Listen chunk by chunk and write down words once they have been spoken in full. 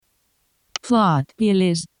Plot,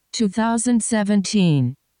 Bieles,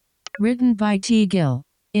 2017. Written by T. Gill.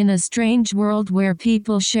 In a strange world where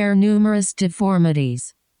people share numerous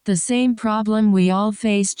deformities, the same problem we all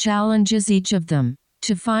face challenges each of them,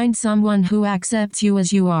 to find someone who accepts you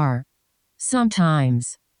as you are.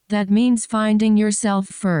 Sometimes, that means finding yourself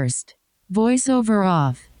first. Voiceover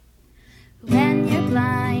off. When you're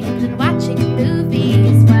blind and watching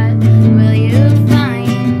movies, what will you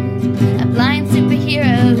find? A blind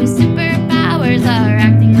superhero whose superpowers are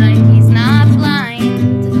acting like he's not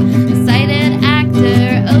blind. A sighted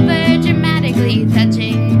actor over dramatically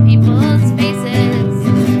touching people's faces.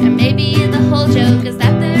 Or maybe the whole joke is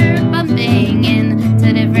that they're bumping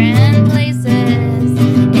into different places.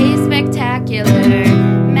 A spectacular,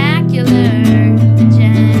 macular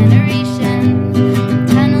degeneration.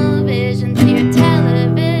 Tunnel vision to your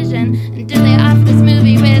television until they off this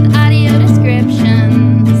movie with audio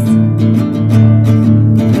descriptions.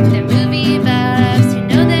 They're movie buffs who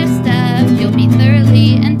know their stuff. You'll be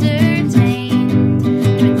thoroughly entertained.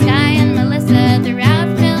 Join Sky and Melissa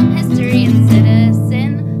throughout film history and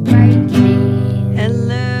Citizen White Cane.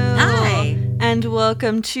 Hello. Hi. And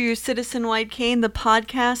welcome to Citizen White Cane, the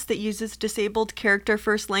podcast that uses disabled character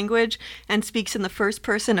first language and speaks in the first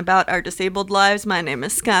person about our disabled lives. My name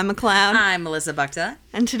is Sky McLeod. I'm Melissa Bukta.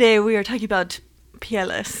 And today we are talking about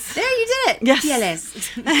Pieles. There, you did it. Yes.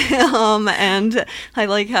 Pieles. And I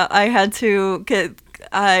like how I had to get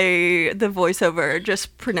the voiceover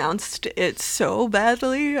just pronounced it so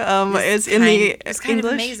badly as in the It's kind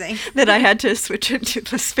English of amazing. that I had to switch it to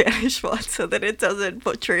the Spanish one so that it doesn't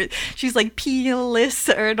butcher it. She's like Pieles,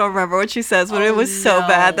 or I don't remember what she says, but it was so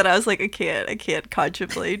bad that I was like, I can't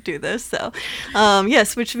consciously do this. So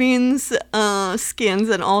yes, which means skins,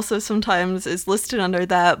 and also sometimes is listed under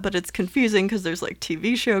that, but it's confusing because there's like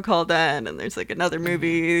TV show called that, and there's like another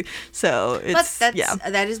movie. So it's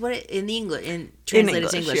that is what it in the English translated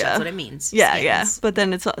to English. Yeah. That's what it means. Yeah, Skins. yeah. But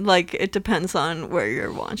then it's like it depends on where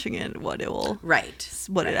you're watching it, what it will,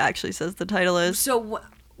 what it actually says the title is. So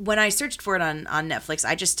when I searched for it on Netflix,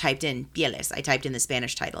 I just typed in Pieles. I typed in the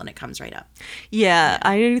Spanish title, and it comes right up. Yeah,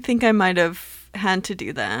 I think I might have had to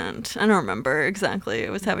do that. I don't remember exactly. I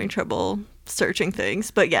was having trouble searching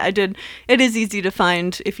things, but yeah, I did. It is easy to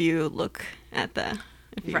find if you look at the.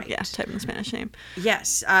 If you, type in the Spanish name.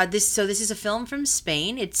 Yes. This is a film from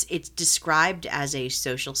Spain. It's described as a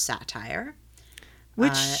social satire,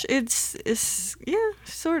 which it's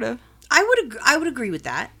sort of. I would agree with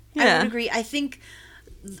that. Yeah. I would agree. I think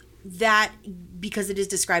that because it is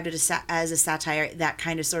described as a satire, that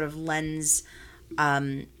kind of sort of lends.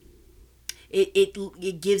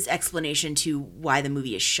 It gives explanation to why the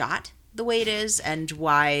movie is shot the way it is, and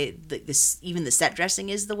why even the set dressing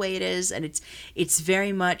is the way it is, and it's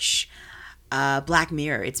very much Black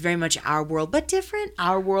Mirror. It's very much Our World but different,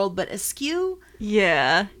 Our World but askew.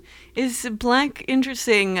 Yeah. Is Black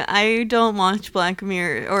interesting? I don't watch Black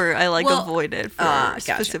Mirror, or I avoid it for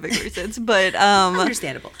specific reasons, but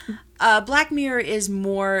understandable. Black Mirror is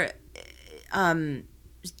more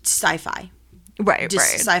sci-fi. Right.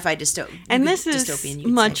 Sci-fi dystopian. And this is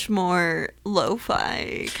much more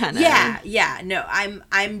lo-fi kind of. Yeah. No,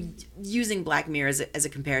 I'm using Black Mirror as a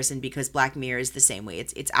comparison because Black Mirror is the same way.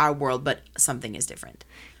 It's Our World, but something is different.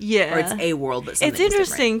 Yeah. Or it's a world, but something is different. It's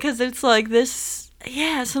interesting because it's like this.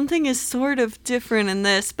 Yeah, something is sort of different in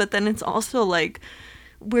this, but then it's also like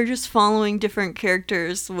we're just following different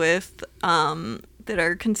characters with that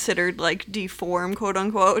are considered like deformed, quote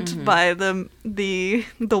unquote, by the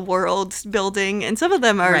world's building, and some of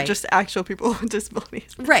them are just actual people with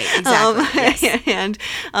disabilities. Right, exactly. Yes.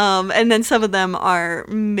 And then some of them are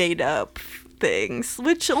made up things,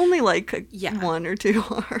 which only like one or two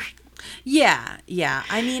are. Yeah.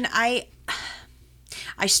 I mean, I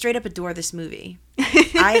straight up adore this movie.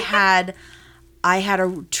 I had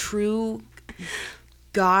a true,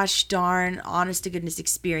 gosh darn, honest to goodness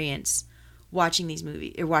experience watching this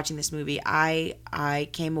movie. I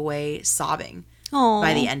came away sobbing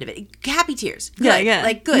by the end of it. Happy tears. Good. Yeah.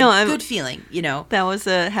 Like good. No, good feeling, you know. That was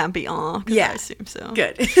a happy awe. Yeah. I assume so.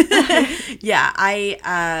 Good. Yeah.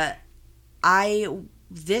 I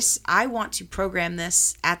want to program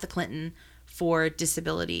this at the Clinton for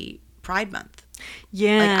Disability Pride Month.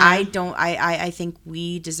 Yeah. I think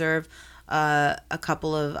we deserve a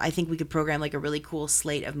couple of, I think we could program like a really cool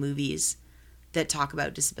slate of movies that talk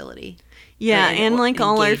about disability. Yeah, and like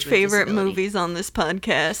all our favorite movies on this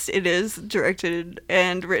podcast, it is directed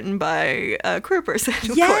and written by a queer person,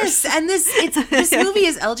 of course. And this movie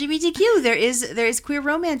is LGBTQ. There is queer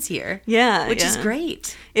romance here. Yeah, which is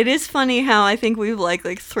great. It is funny how I think we've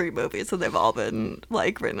like 3 movies, so they've all been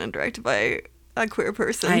like written and directed by a queer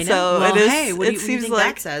person. I know. So Well, it is. hey, what do it you seems think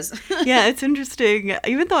like that says? yeah, it's interesting.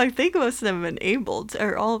 Even though I think most of them have been able to,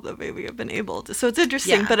 or all of them maybe have been able to. So it's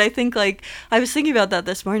interesting. Yeah. But I think like I was thinking about that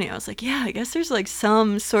this morning. I was like, yeah, I guess there's like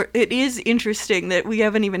some sort. It is interesting that we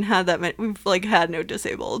haven't even had that many. We've like had no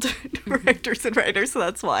disabled directors and writers, so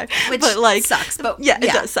that's why. Which but like sucks. But yeah,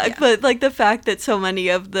 it does suck. yeah. But like the fact that so many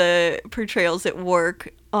of the portrayals at work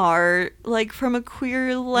are like from a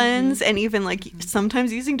queer lens, and even like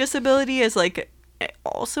sometimes using disability as like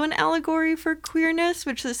also an allegory for queerness,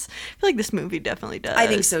 which I feel like this movie definitely does. I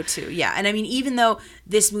think so too. Yeah, and I mean, even though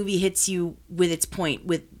this movie hits you with its point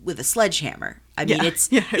with a sledgehammer, I mean, it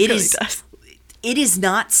really is. does. It is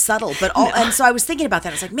not subtle, but and so I was thinking about that.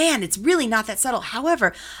 I was like, man, it's really not that subtle.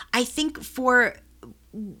 However, I think for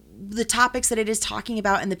the topics that it is talking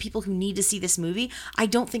about and the people who need to see this movie, I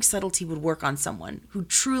don't think subtlety would work on someone who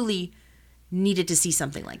truly needed to see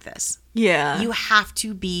something like this. Yeah. You have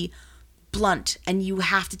to be blunt, and you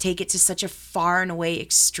have to take it to such a far and away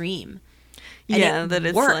extreme. And yeah, it that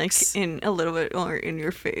it's works. like in a little bit more in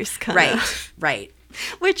your face kind Right, of. right.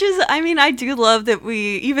 Which is, I mean, I do love that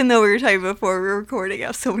even though we were talking before we were recording,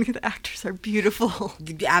 how so many of the actors are beautiful.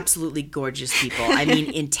 Absolutely gorgeous people. I mean,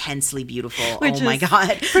 intensely beautiful. Which oh my is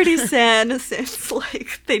God. pretty sad in a sense.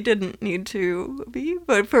 Like, they didn't need to be.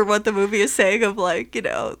 But for what the movie is saying of, like, you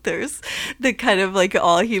know, there's the kind of, like,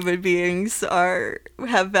 all human beings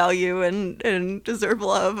have value and deserve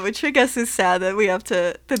love, which I guess is sad that we have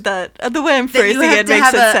to, that the way I'm That you phrasing have it to makes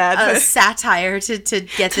have it sad. a but- satire to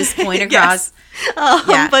get this point Yes. across.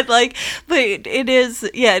 Yeah. But it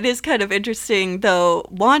is kind of interesting though.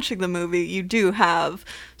 Watching the movie, you do have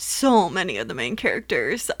so many of the main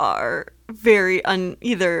characters are very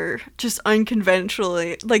either just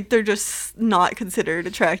unconventionally, like they're just not considered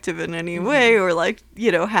attractive in any way, or like,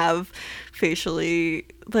 you know, have facially,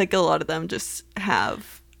 like a lot of them just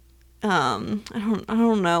have I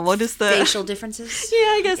don't know, what is the Facial differences? Yeah,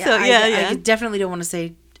 I guess so. Yeah. I definitely don't want to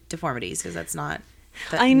say deformities because that's not.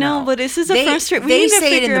 I know, no. but this is a They- frustrating. they We need to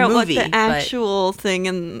say it in figure the out movie, what the but- actual thing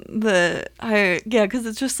in because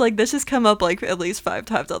it's just like this has come up like at least 5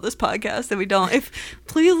 times on this podcast, and we don't.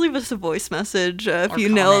 Please leave us a voice message if Or you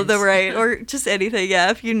know the comments. right or just anything. Yeah,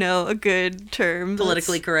 if you know a good term,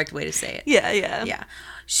 Politically correct way to say it. Yeah. Yeah.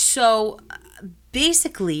 So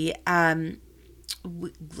basically,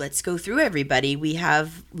 let's go through everybody. We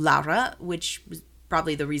have Laura, which was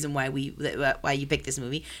probably the reason why why you picked this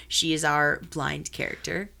movie. She is our blind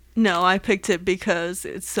character. No, I picked it because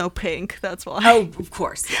it's so pink. That's why. Oh, of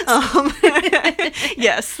course. Yes.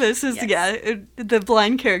 Yes, this is Yes. the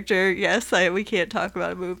blind character. Yes, we can't talk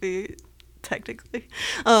about a movie technically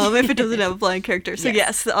if it doesn't have a blind character. So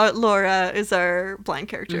Yes. Laura is our blind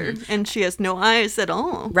character, and she has no eyes at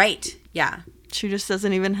all. Right. Yeah. She just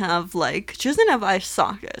doesn't even have she doesn't have eye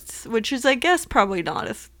sockets, which is I guess probably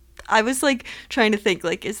not. I was like trying to think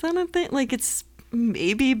like, is that a thing? Like it's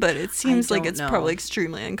maybe, but it seems like don't it's know. probably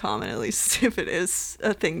extremely uncommon, at least if it is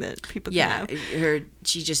a thing that people can have.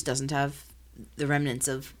 She just doesn't have the remnants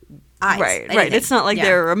of eyes. Right. anything. It's not like Yeah.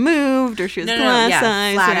 they're removed or she has No, glass yeah,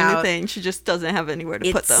 eyes flat or out. anything. She just doesn't have anywhere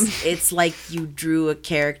to put them. It's like you drew a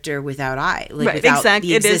character without eye, like Right. without Exactly.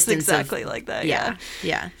 the It is existence exactly of, like that. yeah,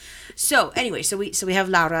 yeah. So anyway, so we have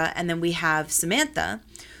Laura, and then we have Samantha.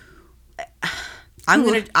 I'm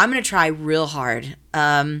gonna try real hard.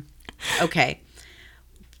 Okay.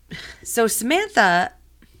 So Samantha,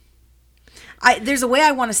 there's a way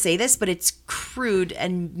I want to say this, but it's crude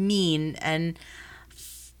and mean and.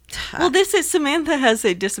 Well, this is Samantha has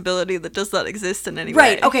a disability that does not exist in any way.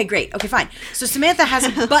 Right. Okay. Great. Okay. Fine. So Samantha has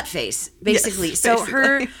a butt face, basically. Yes, so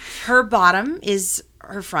basically. her bottom is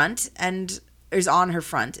her front and is on her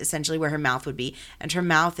front, essentially where her mouth would be, and her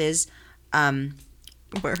mouth is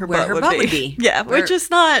Where her where butt her would be. butt would be. Yeah, Where- which is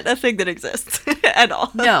not a thing that exists at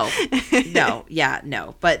all. no.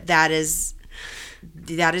 No. But that is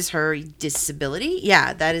her disability.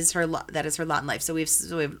 Yeah, that is her lot in life. So we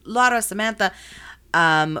have Laura, Samantha,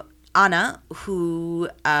 Anna, who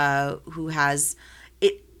has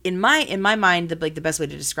it in my mind. The best way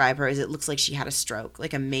to describe her is it looks like she had a stroke,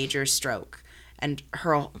 like a major stroke, and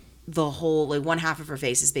the whole like one half of her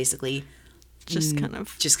face is basically Just kind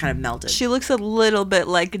of melted. She looks a little bit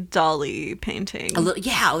like a Dali painting.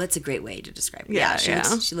 Yeah, that's a great way to describe it. Yeah,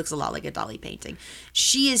 She looks a lot like a Dali painting.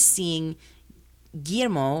 She is seeing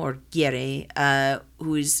Guillermo or Guerre,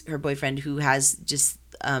 who is her boyfriend, who has just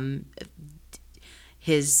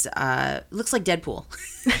his looks like Deadpool.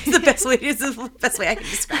 It's the best way I can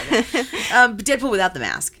describe it. Deadpool without the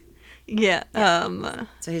mask. Yeah.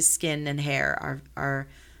 So his skin and hair are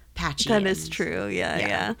patchy. That is and- true.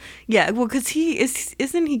 Yeah. Yeah. Well, because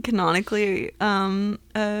isn't he canonically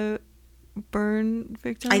burn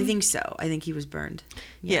victim? I think so. I think he was burned.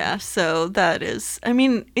 Yeah, so that is, I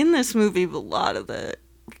mean, in this movie, a lot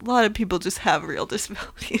of people just have real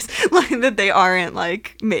disabilities, like that they aren't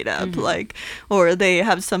like made up, like, or they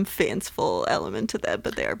have some fanciful element to that,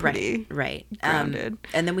 but they are pretty right. grounded.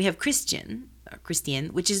 And then we have Christian,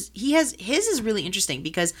 which is his is really interesting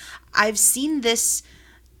because I've seen this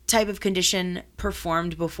type of condition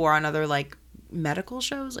performed before on other like medical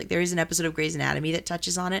shows. Like there is an episode of Grey's Anatomy that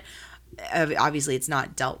touches on it. Obviously it's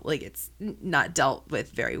not dealt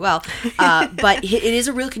with very well, but it is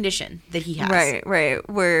a real condition that he has. Right,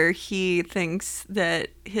 where he thinks that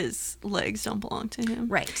his legs don't belong to him,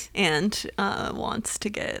 right, and wants to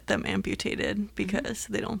get them amputated because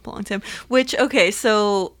they don't belong to him. Which, okay,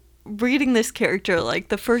 so reading this character, like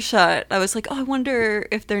the first shot, I was like, oh, I wonder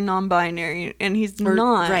if they're non-binary, and he's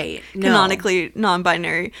not canonically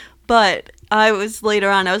non-binary, but I was later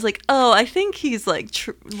on, I was like, oh, I think he's like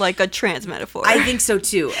like a trans metaphor. I think so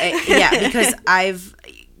too. Yeah, because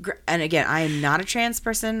and again, I am not a trans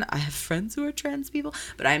person. I have friends who are trans people,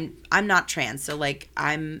 but I'm not trans. So like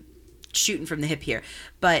I'm shooting from the hip here.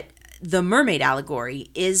 But the mermaid allegory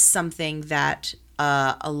is something that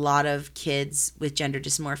a lot of kids with gender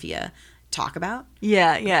dysmorphia talk about.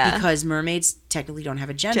 Yeah. Because mermaids technically don't have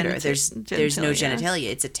a gender. There's no genitalia.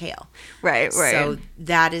 It's a tail. Right. So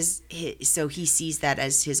that is so he sees that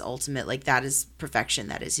as his ultimate, like that is perfection.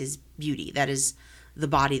 That is his beauty. That is the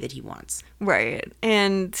body that he wants. Right.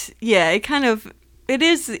 And yeah, it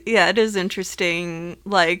is interesting,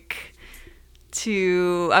 like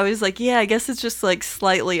I was like, yeah, I guess it's just like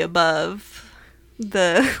slightly above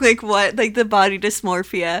the the body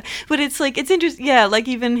dysmorphia, but it's like it's interesting, like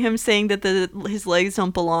even him saying that his legs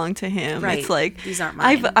don't belong to him, right. It's like these aren't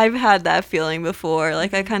mine. I've had that feeling before,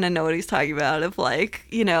 like I kind of know what he's talking about, of like,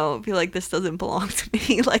 you know, feel like this doesn't belong to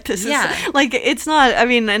me, like this is like, it's not, I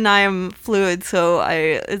mean, and I am fluid, so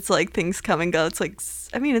it's like things come and go, it's like,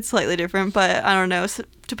 I mean, it's slightly different, but I don't know. So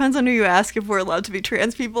depends on who you ask if we're allowed to be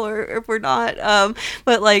trans people or if we're not.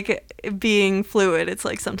 But like being fluid, it's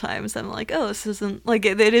like sometimes I'm like, oh, this isn't like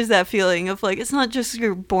it is that feeling of like, it's not just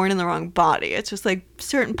you're born in the wrong body. It's just like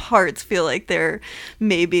certain parts feel like they're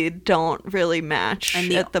maybe don't really match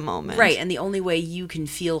at the moment. Right. And the only way you can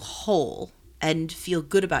feel whole and feel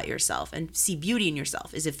good about yourself and see beauty in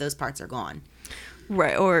yourself is if those parts are gone.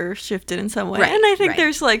 Right, or shifted in some way. Right, and I think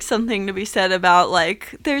there's like something to be said about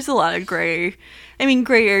like there's a lot of gray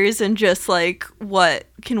areas, and just like what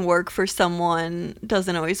can work for someone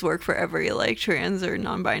doesn't always work for every like trans or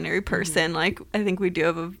non-binary person. Mm-hmm. Like I think we do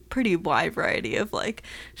have a pretty wide variety of like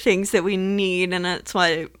things that we need, and that's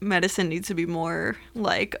why medicine needs to be more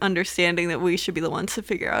like understanding that we should be the ones to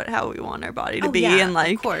figure out how we want our body to be. And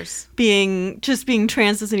like, of course, being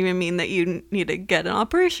trans doesn't even mean that you need to get an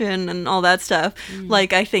operation and all that stuff. Mm-hmm.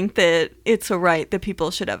 Like I think that it's a right that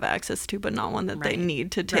people should have access to, but not one that they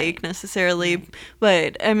need to take necessarily. Right.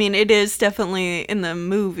 But I mean, it is definitely in the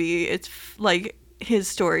movie, it's like his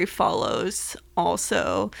story follows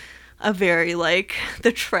also a very like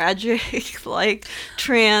the tragic like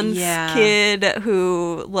trans kid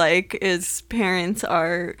who like his parents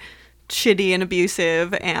are shitty and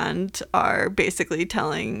abusive and are basically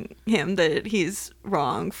telling him that he's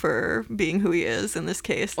wrong for being who he is in this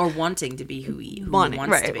case, or wanting to be who he wants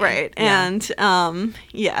to be. Right. And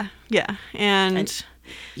and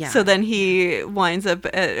so then he winds up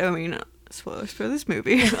at, I mean, spoilers for this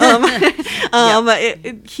movie.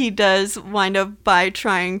 He does wind up by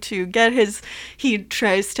trying to get he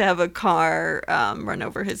tries to have a car run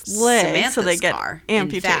over his leg so they get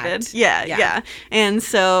amputated. And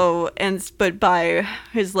so, but by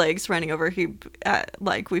his legs running over, he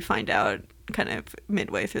we find out kind of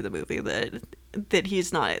midway through the movie that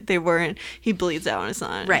he's not, he bleeds out and it's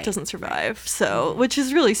not, it doesn't survive. So, which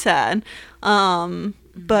is really sad.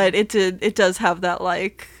 But it does have that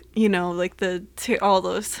like, you know, like all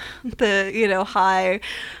those, you know, high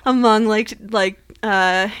among like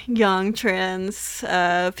young trans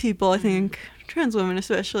people, I think trans women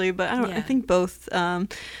especially, but I think both,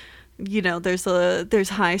 you know, there's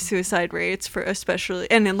high suicide rates for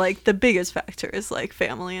especially, and then like the biggest factor is like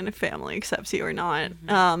family, and if family accepts you or not,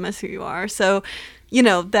 as who you are. So, you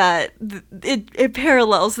know, that it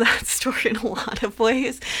parallels that story in a lot of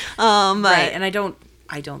ways. Right. And I don't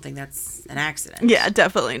think that's an accident. Yeah,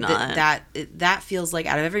 definitely not. That feels like,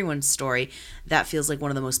 out of everyone's story, that feels like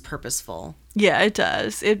one of the most purposeful. Yeah, it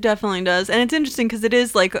does. It definitely does. And it's interesting because it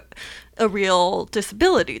is like a real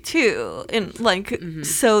disability too. And like,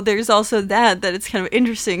 so there's also that it's kind of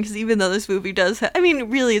interesting because even though this movie does I mean,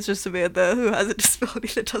 really it's just Samantha who has a disability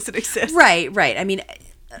that doesn't exist. Right. I mean,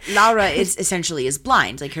 Laura is essentially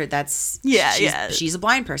blind. Like she's a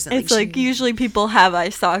blind person. It's like usually people have eye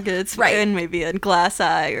sockets, Right. and maybe a glass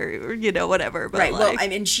eye or whatever. But right. like, Well, I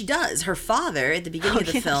mean, she does. Her father at the beginning of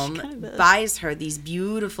the she film kinda does. buys her these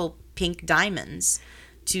beautiful pink diamonds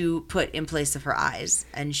to put in place of her eyes,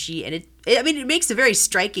 and it makes a very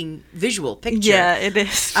striking visual picture. yeah, it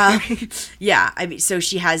is. Yeah, I mean, so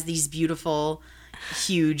she has these beautiful,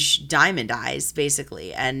 huge diamond eyes,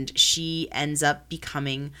 basically, and she ends up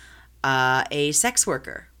becoming a sex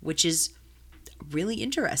worker, which is really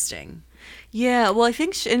interesting. Yeah, well, I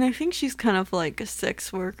think she's kind of like a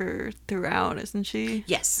sex worker throughout, isn't she?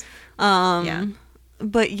 Yes. Yeah.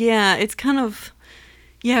 But yeah, it's kind of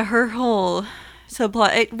her whole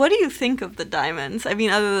subplot. What do you think of the diamonds? I mean,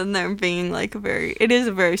 other than them being like it is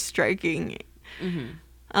a very striking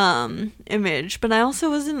image, but I also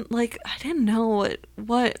wasn't like, I didn't know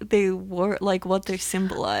what they were, like what they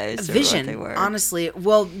symbolized. Vision, or what they were. honestly.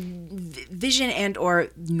 Well, vision and or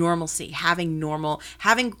normalcy,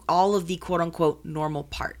 having all of the quote unquote normal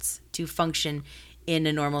parts to function in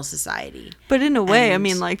a normal society. But in a way, I And-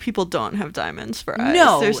 mean, like, people don't have diamonds for eyes.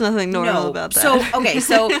 No, There's nothing normal about that. So okay,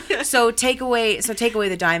 so take away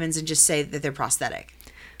the diamonds and just say that they're prosthetic.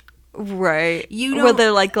 Right. You Where don't-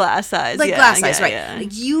 they're like glass eyes. Like yeah, glass eyes, yeah, right? yeah.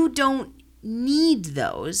 Like, you don't need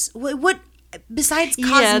those. What besides Yeah,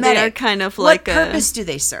 cosmetic? they are kind of like what a- purpose do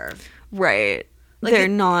they serve? Right. Like They're it-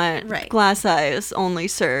 not right. glass eyes only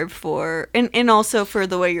serve for and also for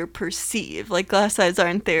the way you're perceived. Like glass eyes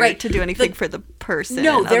aren't there Right. to do anything The- for the person.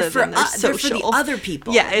 No, they're other for than their they're for the social. other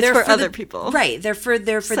people. Yeah, it's They're for the- other people. Right. They're for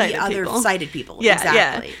the Sighted other people. sighted people.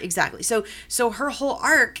 Yeah, Exactly. So her whole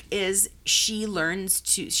arc is she learns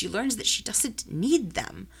that she doesn't need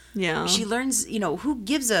them. Yeah. She learns, who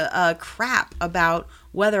gives a crap about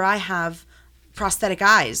whether I have prosthetic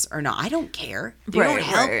eyes or not. I don't care. They don't Right,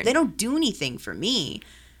 help. right. They don't do anything for me.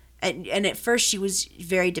 And at first she was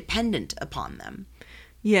very dependent upon them.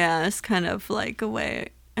 Yeah, it's kind of like a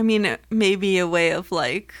way. I mean, it may be a way of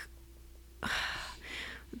like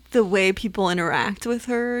the way people interact with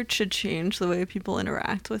her should change the way people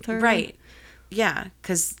interact with her. Right. Yeah,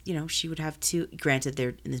 because, she would have two, granted,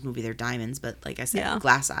 in this movie, they're diamonds, but like I said, Yeah.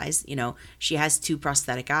 glass eyes, she has two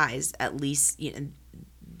prosthetic eyes. At least,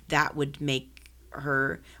 that would make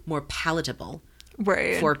her more palatable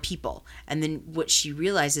Right. for people. And then what she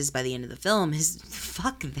realizes by the end of the film is,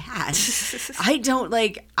 fuck that. I don't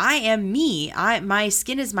I am me. My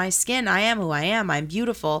skin is my skin. I am who I am. I'm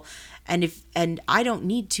beautiful. And I don't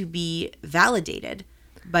need to be validated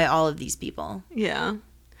by all of these people. Yeah.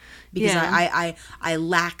 Because Yeah. I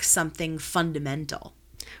lack something fundamental.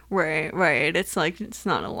 Right. It's like it's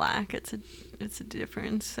not a lack. It's a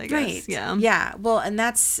difference. I guess. Right. Yeah. Yeah. Well,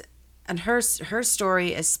 and her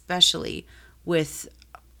story especially with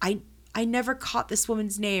I never caught this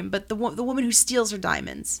woman's name, but the woman who steals her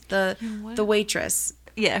diamonds, the waitress.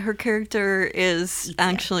 Yeah. Her character is Itzia.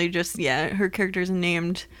 actually just her character is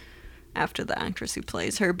named after the actress who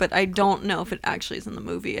plays her, but I don't know if it actually is in the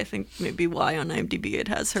movie. I think maybe why on IMDb it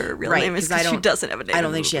has her real name is 'cause she doesn't have a name. I in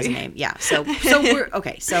don't the think she has a movie. name. Yeah. So we're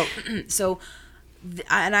okay.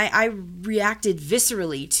 And I reacted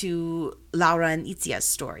viscerally to Laura and Itzia's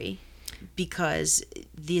story because it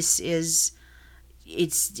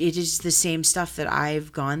is the same stuff that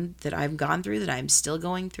I've gone through, that I'm still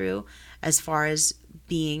going through, as far as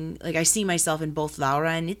being like, I see myself in both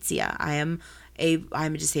Laura and Itzia. I'm a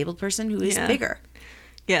disabled person who is Yeah. bigger.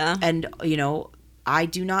 Yeah. And, I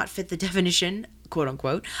do not fit the definition, quote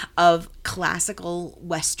unquote, of classical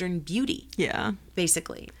Western beauty, Yeah.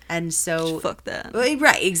 basically. And so, Fuck that.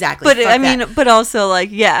 right, exactly. But Fuck I that. mean, but also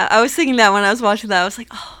like, I was thinking that when I was watching that, I was like,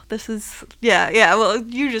 oh, this is, yeah. Well,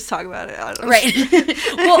 you just talk about it. I don't know. Right.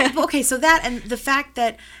 Well, okay. So that, and the fact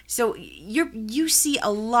that, so you see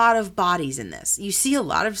a lot of bodies in this. You see a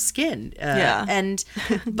lot of skin. Yeah. And,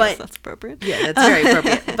 Guess but that's appropriate. yeah, that's very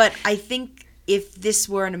appropriate. But I think if this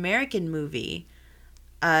were an American movie,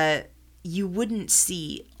 you wouldn't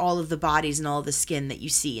see all of the bodies and all of the skin that you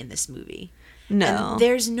see in this movie. No. And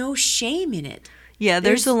there's no shame in it. Yeah,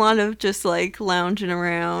 there's there's- a lot of just like lounging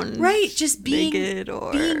around. Right, just being naked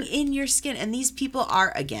or being in your skin. And these people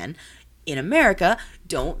are, again, in America,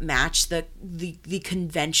 don't match the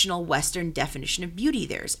conventional Western definition of beauty.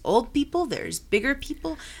 There's old people, there's bigger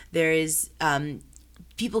people, there is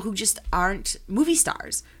people who just aren't movie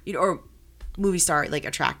stars, or movie star like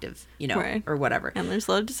attractive, Right. or whatever. and there's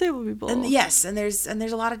a lot of disabled people. And yes, and there's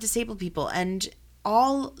a lot of disabled people, and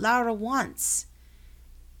all Laura wants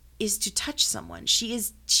is to touch someone. She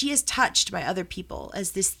is touched by other people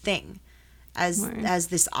as this thing, as Right.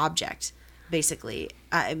 this object, basically.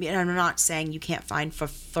 I mean, I'm not saying you can't find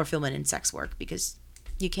fulfillment in sex work, because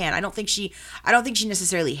You can. I don't think she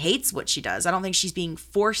necessarily hates what she does. I don't think she's being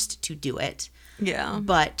forced to do it. Yeah.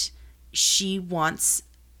 But she wants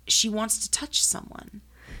to touch someone.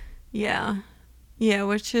 Yeah. Yeah,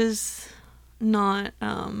 which is not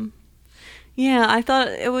yeah, I thought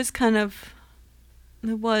it was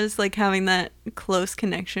like having that close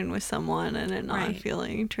connection with someone and it not Right.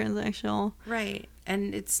 feeling transactional. Right.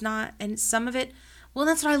 And it's not, and some of it, well,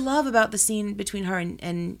 that's what I love about the scene between her and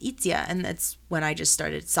Itzia. And that's when I just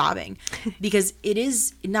started sobbing because it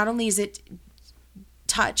is, not only is it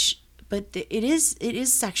touch, but it is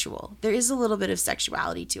sexual. There is a little bit of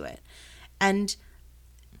sexuality to it. And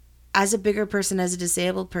as a bigger person, as a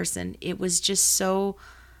disabled person, it was just so,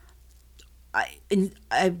 I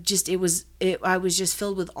was just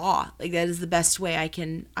filled with awe. Like that is the best way I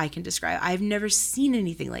can describe it. I've never seen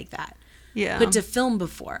anything like that. Yeah. Put to film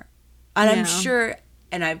before. And Yeah. I'm sure,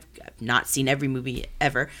 and I've not seen every movie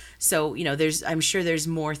ever. So, you know, I'm sure there's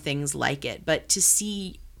more things like it, but to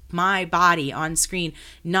see my body on screen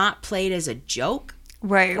not played as a joke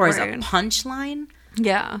Right. or as a right. punchline,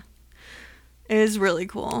 Yeah. It is really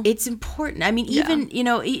cool. it's important. I mean, even, you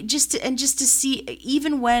know, just to see,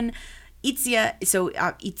 even when Itzia, so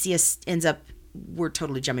Itzia ends up, we're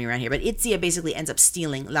totally jumping around here, but Itzia basically ends up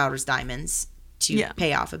stealing Laura's diamonds to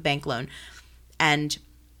pay off a bank loan. And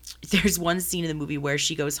there's one scene in the movie where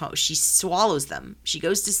she goes home, she swallows them. She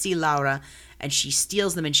goes to see Laura and she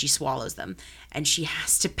steals them and she swallows them. And she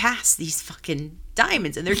has to pass these fucking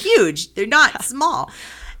diamonds and they're huge. They're not small.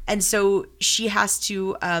 And so she has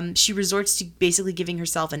to, she resorts to basically giving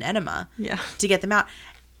herself an enema to get them out.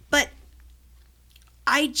 But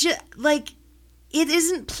I just, like, it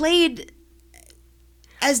isn't played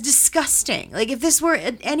as disgusting. Like, if this were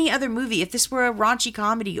any other movie, if this were a raunchy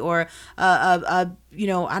comedy or you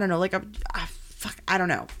know, I don't know, like I don't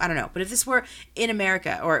know. But if this were in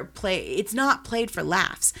America or it's not played for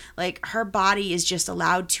laughs. Like, her body is just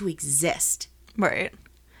allowed to exist. Right.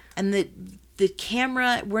 And the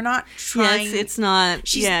camera, we're not trying. Yes, it's not.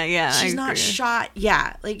 She's I not agree. shot.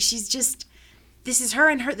 Yeah, like she's just. This is her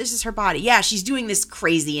and this is her body. Yeah, she's doing this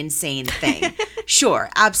crazy, insane thing. Sure,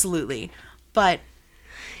 absolutely, but.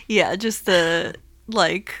 Yeah, just the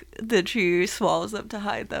that she swallows them to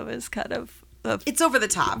hide them is kind of It's over the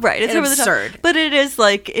top. right. It's and over absurd. the top, but it is.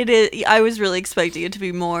 I was really expecting it to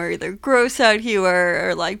be more either gross out humor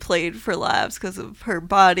or like played for laughs because of her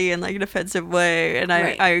body in like an offensive way. And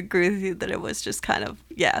Right. I agree with you that it was just kind of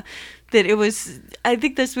that it was. I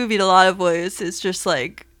think this movie in a lot of ways is just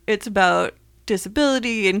like it's about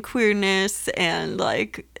disability and queerness and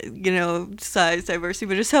like, you know, size diversity,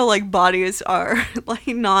 but just how like bodies are like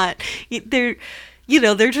not they're, you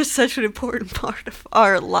know, they're just such an important part of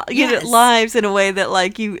our lives in a way that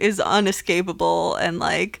like is unescapable. And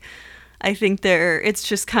like I think it's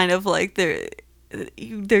just kind of like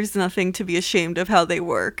there's nothing to be ashamed of how they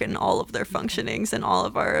work and all of their functionings and all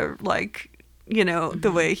of our like, you know,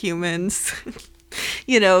 the way humans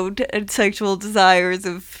you know, sexual desires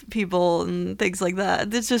of people and things like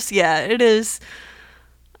that. It's just, it is,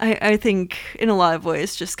 I think in a lot of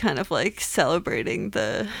ways just kind of like celebrating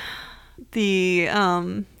the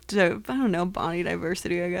I don't know, body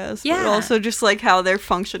diversity, I guess. Yeah. But also just like how they're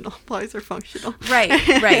functional, bodies are functional. Right.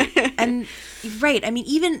 And right. I mean,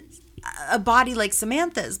 even a body like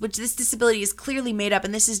Samantha's, which this disability is clearly made up,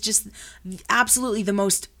 and this is just absolutely the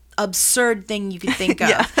most absurd thing you could think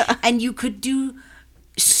of. And you could do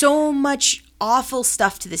so much awful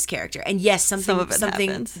stuff to this character. And yes, some of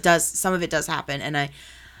it does happen. And I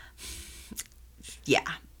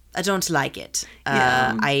don't like it.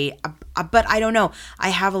 But I don't know. I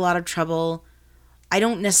have a lot of trouble. I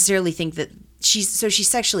don't necessarily think that she's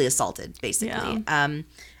sexually assaulted, basically. Yeah.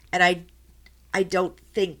 And I don't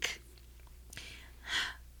think,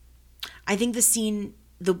 I think the scene,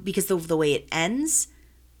 because the way it ends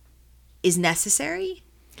is necessary,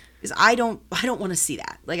 because I don't want to see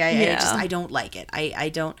that. Like I don't like it. I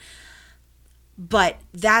don't. But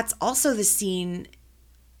that's also the scene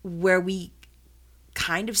where we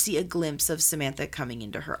kind of see a glimpse of Samantha coming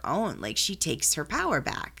into her own. Like, she takes her power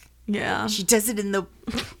back. Yeah. She does it in the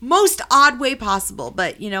most odd way possible,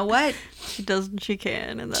 but you know what? She does what she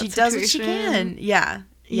can in that She situation. does what she can. Yeah.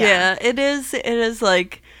 Yeah, it is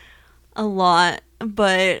like a lot,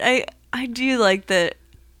 but I do like that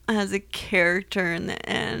as a character in the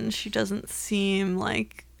end, she doesn't seem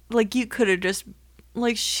like you could have just,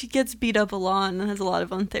 like, she gets beat up a lot and has a lot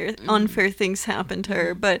of unfair things happen to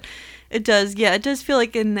her, but it does feel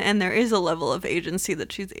like in the end there is a level of agency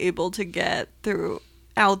that she's able to get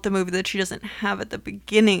throughout the movie that she doesn't have at the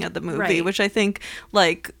beginning of the movie, Right. which I think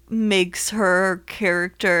like makes her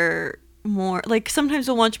character more like sometimes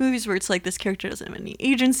we'll watch movies where it's like this character doesn't have any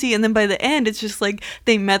agency, and then by the end it's just like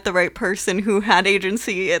they met the right person who had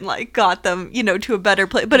agency and like got them, you know, to a better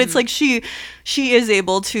place. But it's like she is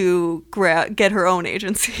able to get her own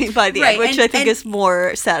agency by the end, which I think is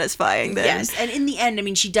more satisfying than and in the end, I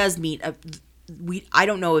mean, she does meet I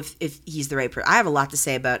don't know if he's the right person. I have a lot to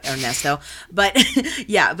say about Ernesto, but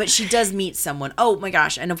yeah, but she does meet someone. Oh my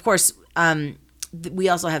gosh. And of course, we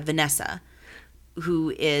also have Vanessa,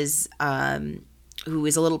 who is a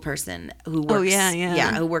little person who works.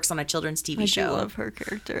 Who works on a children's TV show. I love her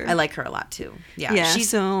character. I like her a lot too. Yeah.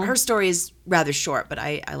 Her story is rather short, but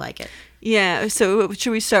I like it. Yeah. So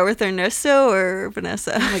should we start with Ernesto or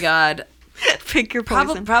Vanessa? Oh my God. Pick your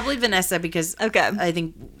poison. Probably Vanessa, because I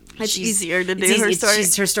think it's easier to do her story.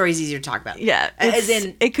 Her story is easier to talk about. Yeah, as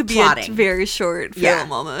in it could plotting. Be a very short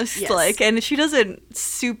film almost. Yes. Like, and she doesn't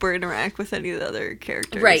super interact with any of the other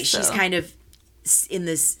characters. Right, so. She's kind of in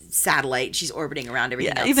this satellite. She's orbiting around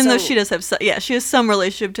everything else. Even though she does have she has some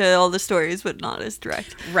relationship to all the stories, but not as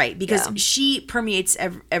direct. Right, because she permeates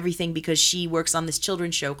everything, because she works on this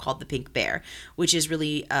children's show called The Pink Bear, which is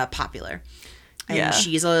really popular. And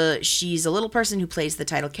she's a little person who plays the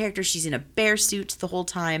title character. She's in a bear suit the whole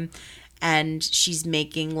time, and she's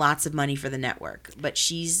making lots of money for the network. But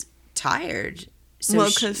she's tired. So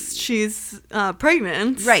because she's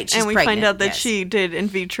pregnant. Right, she's and we pregnant, find out that she did in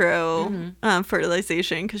vitro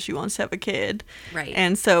fertilization because she wants to have a kid. Right.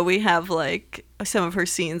 And so we have, like, some of her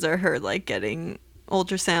scenes are her, like, getting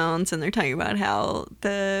ultrasounds, and they're talking about how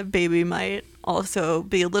the baby might also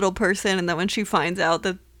be a little person, and that when she finds out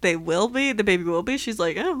that the baby will be, she's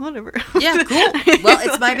like, oh, whatever. Yeah, cool. Well,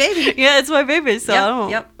 it's my baby. Yeah, it's my baby. So I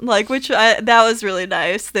don't like, that was really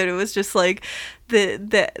nice that it was just like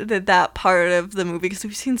that part of the movie, because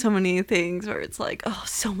we've seen so many things where it's like, oh,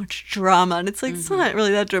 so much drama, and it's like, it's not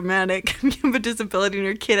really that dramatic. You have a disability and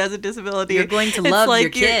your kid has a disability. You're going to love your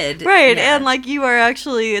kid. Right. Yeah. And like, you are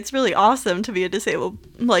actually, it's really awesome to be a disabled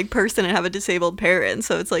like person and have a disabled parent.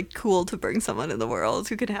 So it's like cool to bring someone in the world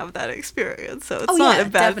who can have that experience. So it's not a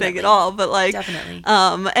bad thing at all. But like,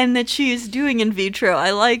 and that she's doing in vitro.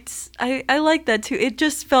 I liked that too. It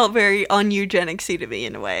just felt very un-eugenicsy to me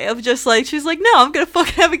in a way of just like, she's like, no, I'm gonna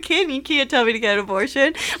fucking have a kid and you can't tell me to get an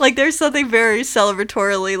abortion. Like, there's something very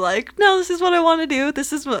celebratorily like, no, this is what I want to do.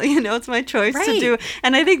 This is what, it's my choice to do.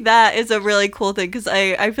 And I think that is a really cool thing, because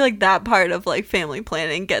I feel like that part of like family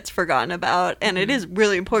planning gets forgotten about, and it is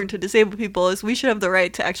really important to disabled people, is we should have the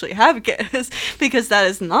right to actually have kids, because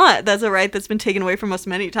that's a right that's been taken away from us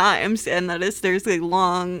many times, and there's a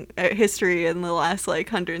long history in the last like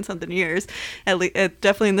 100 and something years, at least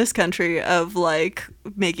definitely in this country, of like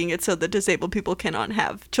making it so that disabled people cannot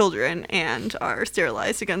have children and are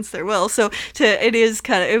sterilized against their will. So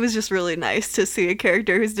it was just really nice to see a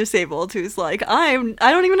character who's disabled who's like, I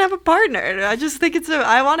don't even have a partner. I just think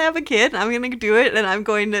I want to have a kid, and I'm going to do it, and I'm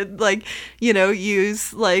going to like,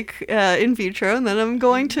 use like in vitro, and then I'm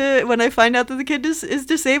going to, when I find out that the kid is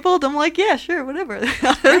disabled, I'm like, yeah, sure, whatever.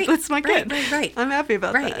 That's my kid. Right. I'm happy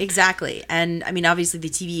about that. Right, exactly. And I mean, obviously the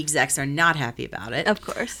TV execs are not happy about it. Of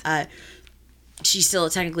course. She still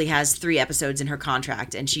technically has 3 episodes in her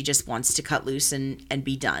contract, and she just wants to cut loose and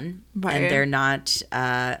be done. Right. And they're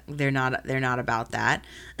not about that.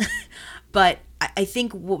 But I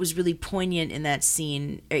think what was really poignant in that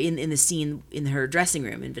scene, in the scene in her dressing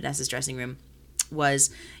room, in Vanessa's dressing room, was,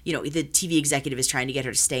 the TV executive is trying to get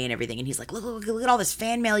her to stay and everything, and he's like, look at all this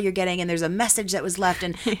fan mail you're getting, and there's a message that was left,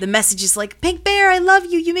 and the message is like, Pink Bear, I love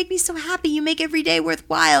you, you make me so happy, you make every day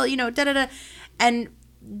worthwhile, da-da-da. And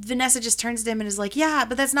Vanessa just turns to him and is like, yeah,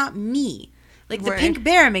 but that's not me. Like, the Pink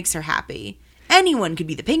Bear makes her happy. Anyone could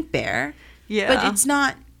be the Pink Bear. Yeah. But it's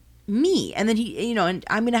not me. And then he, and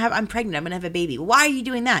I'm pregnant, I'm going to have a baby. Why are you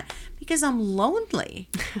doing that? Because I'm lonely.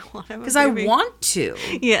 Because I want to.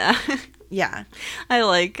 Yeah. Yeah. I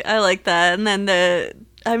like that. And then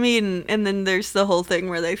and then there's the whole thing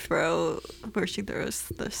where she throws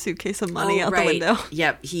the suitcase of money out the window.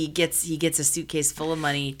 Yep. He gets a suitcase full of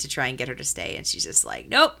money to try and get her to stay, and she's just like,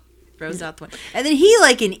 nope. Throws it out the window. And then he,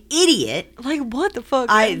 like an idiot. Like, what the fuck?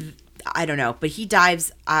 I don't know. But he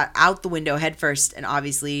dives out the window head first, and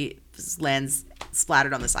obviously lands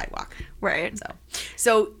splattered on the sidewalk. Right.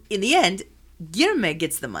 So in the end, Guillermo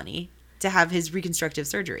gets the money to have his reconstructive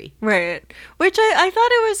surgery. Right. Which I thought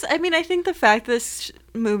it was, I think the fact this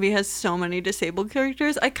movie has so many disabled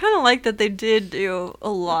characters. I kind of like that they did do a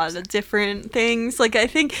lot of different things. Like, I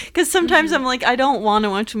think, because sometimes I'm like, I don't want to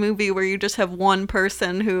watch a movie where you just have one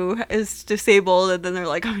person who is disabled and then they're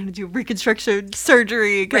like, I'm going to do reconstruction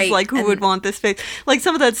surgery because, Right, like, who would want this face? Like,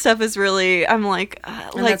 some of that stuff is really, I'm like,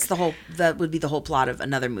 And that's that would be the whole plot of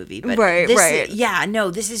another movie. But Right, this, right. Yeah,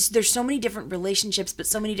 no, there's so many different relationships, but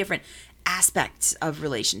so many different aspects of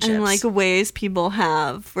relationships. and like ways people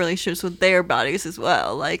have relationships with their bodies as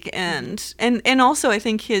well, like, and also I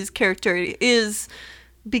think his character is,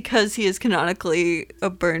 because he is canonically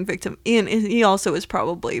a burn victim, and he also is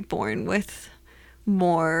probably born with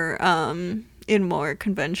more in more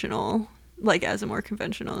conventional, like, as a more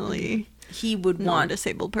conventionally he would want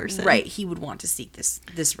non-disabled person, right, he would want to seek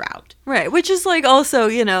this route, right, which is like, also,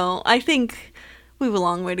 you know, I think we have a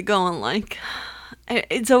long way to go on, like,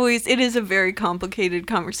 it is a very complicated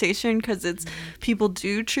conversation, because it's, people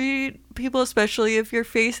do treat people, especially if your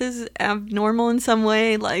face is abnormal in some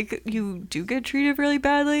way, like, you do get treated really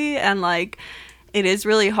badly, and like, it is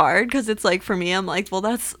really hard, because it's like, for me, I'm like, well,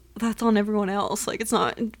 that's on everyone else. Like, it's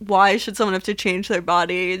not, why should someone have to change their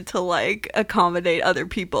body to like accommodate other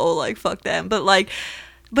people? Like, fuck them. But like,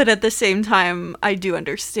 but at the same time, I do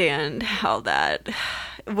understand how that,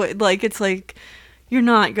 like, it's like, you're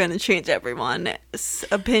not going to change everyone's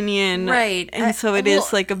opinion. Right. And so it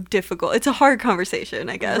is like it's a hard conversation,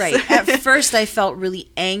 I guess. right. At first I felt really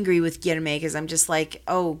angry with Guillermo, because I'm just like,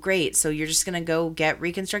 oh great, so you're just gonna go get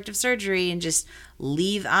reconstructive surgery and just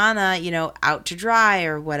leave Anna, you know, out to dry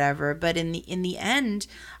or whatever. But in the end,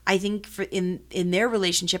 I think in their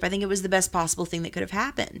relationship, I think it was the best possible thing that could have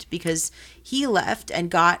happened, because he left and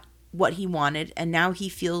got what he wanted, and now he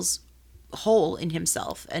feels whole in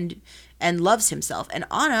himself and loves himself. And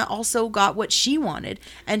Anna also got what she wanted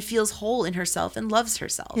and feels whole in herself and loves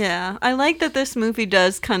herself. Yeah, I like that this movie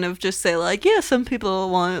does kind of just say, like, yeah, some people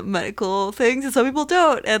want medical things and some people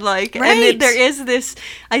don't, and like, Right. and there is this,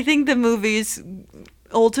 I think the movie's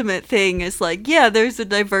ultimate thing is like, yeah, there's a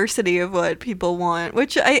diversity of what people want,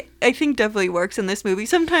 which I think definitely works in this movie.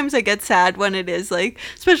 Sometimes I get sad when it is like,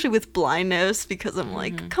 especially with blindness, because I'm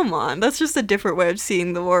like, come on, that's just a different way of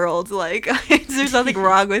seeing the world. Like, there's nothing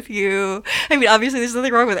wrong with you. I mean, obviously there's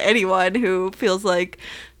nothing wrong with anyone who feels like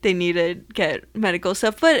they need to get medical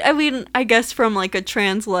stuff, but I mean, I guess from like a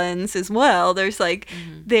trans lens as well, there's like,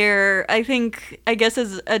 I guess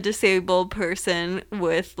as a disabled person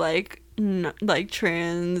with like like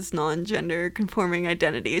trans, non-gender conforming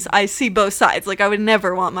identities, I see both sides. Like, I would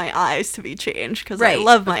never want my eyes to be changed, because I Right,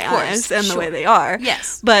 love my of course, eyes and the sure. way they are.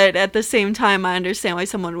 Yes. But at the same time, I understand why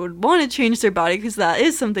someone would want to change their body, because that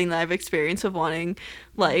is something that I've experienced of wanting,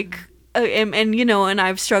 like, and you know, and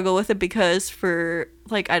I've struggled with it because for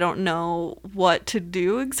like, I don't know what to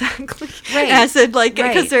do exactly. Right. As in, like,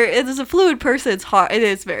 because Right. as a fluid person, it's hard. It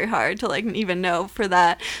is very hard to like even know for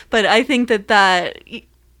that. But I think that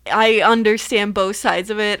I understand both sides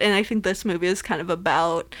of it, and I think this movie is kind of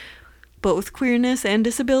about both queerness and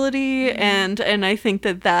disability, and I think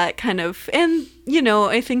that kind of, and you know,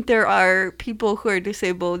 I think there are people who are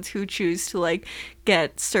disabled who choose to like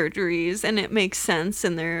get surgeries, and it makes sense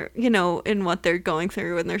in their, you know, in what they're going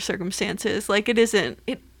through and their circumstances. Like,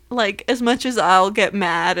 like, as much as I'll get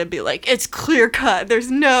mad and be like, it's clear cut,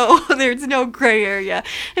 there's no gray area.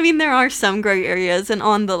 I mean, there are some gray areas, and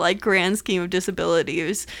on the like grand scheme of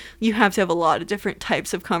disabilities, you have to have a lot of different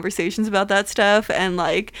types of conversations about that stuff, and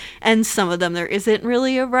like, and some of them there isn't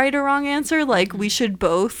really a right or wrong answer. Like, we should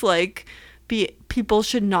both like people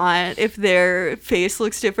should not, if their face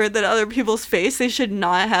looks different than other people's face, they should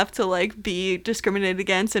not have to like be discriminated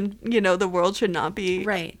against, and you know, the world should not be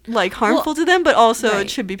Right. like harmful to them, but also right. it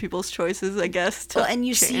should be people's choices, I guess, to Well, and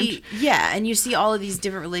you change. see all of these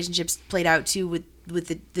different relationships played out too with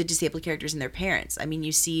the disabled characters and their parents. I mean,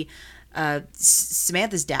 you see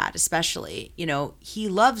Samantha's dad, especially, you know, he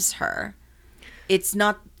loves her. It's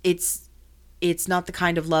not the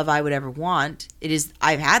kind of love I would ever want. It is,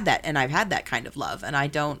 I've had that kind of love, and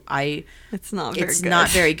It's not very it's good. not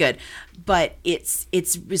very good. But it's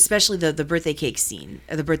especially the birthday cake scene,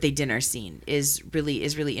 the birthday dinner scene is really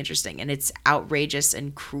interesting, and it's outrageous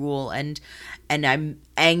and cruel, and I'm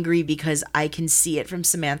angry because I can see it from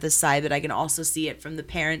Samantha's side, but I can also see it from the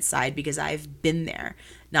parent's side, because I've been there,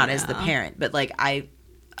 not as the parent, but like I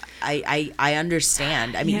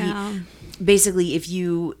understand. I mean, basically, if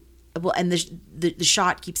you, well, and the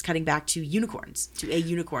shot keeps cutting back to unicorns, to a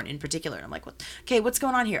unicorn in particular. And I'm like, what? Okay, what's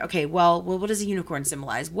going on here? Okay, well, what does a unicorn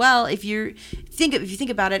symbolize? Well, if you think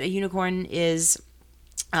about it, a unicorn is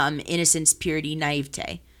innocence, purity,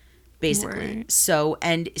 naivete. basically. Right. So,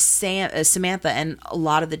 and Samantha and a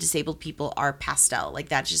lot of the disabled people are pastel. Like,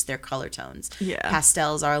 that's just their color tones. Yeah.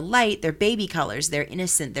 Pastels are light. They're baby colors. They're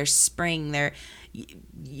innocent. They're spring. They're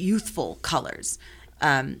youthful colors.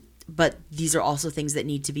 But these are also things that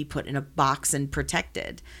need to be put in a box and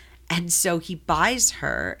protected. And so he buys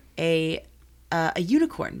her a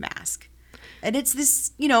unicorn mask. And it's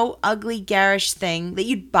this, ugly, garish thing that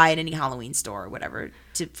you'd buy at any Halloween store or whatever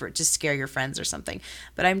to scare your friends or something.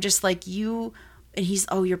 But I'm just like, and he's,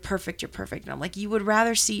 oh, you're perfect. And I'm like, you would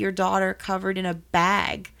rather see your daughter covered in a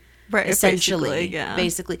bag, Right, essentially,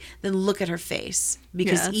 basically, than look at her face.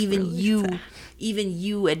 Because it's even really sad.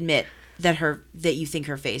 you admit that you think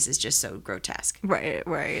her face is just so grotesque. Right.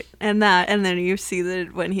 And then you see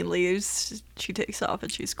that when he leaves, she takes off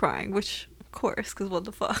and she's crying, which, of course, because what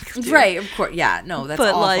the fuck, dude? Right, of course. Yeah, no, that's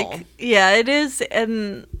but awful. like, yeah, it is.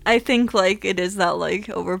 And I think like it is that like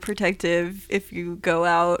overprotective. If you go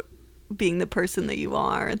out being the person that you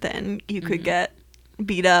are, then you could get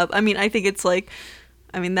beat up. I mean, I think it's like,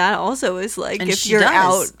 that also is like, And if she you're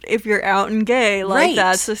does. out and gay, like Right,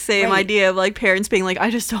 that's the same right. idea of like parents being like, I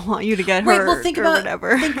just don't want you to get Right, hurt, well, think or about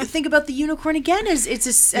whatever. think about the unicorn again as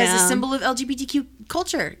as a Yeah. symbol of LGBTQ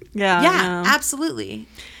culture. Yeah, I yeah, know. absolutely.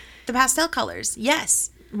 The pastel colors,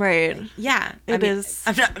 yes, Right. yeah. It is.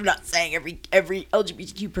 I'm not saying every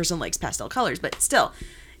LGBTQ person likes pastel colors, but still,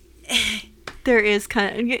 There is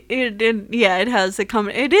kind of it has a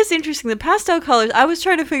common. It is interesting, the pastel colors. I was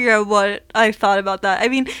trying to figure out what I thought about that. I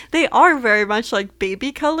mean, they are very much like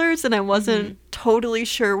baby colors, and I wasn't totally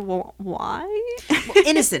sure why. well,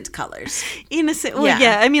 innocent colors. Innocent. Well, Yeah.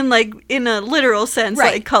 yeah. I mean, like in a literal sense,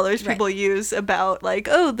 Right, like colors right. people use about like,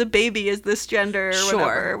 oh, the baby is this gender or Sure.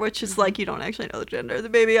 whatever, which is like you don't actually know the gender of the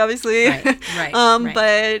baby, obviously. Right, right.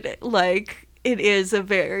 But like it is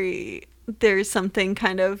there's something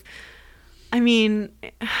kind of. I mean,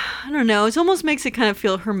 I don't know. It almost makes it kind of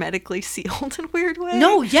feel hermetically sealed in a weird way.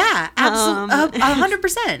 No, yeah, absolutely,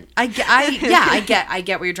 100%. I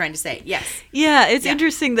get what you're trying to say. Yes. Yeah, it's Yeah.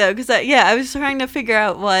 interesting though, because I was trying to figure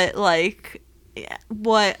out what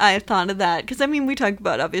I thought of that, because I mean, we talk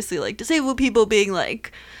about obviously like disabled people being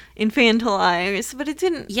like infantilized, but it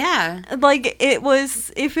didn't. Yeah. Like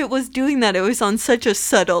if it was doing that, it was on such a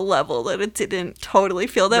subtle level that it didn't totally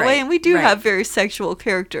feel that way. Right, And we do right. have very sexual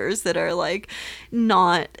characters that are like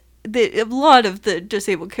not. A lot of the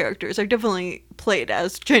disabled characters are definitely played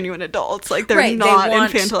as genuine adults. Like they're Right, they not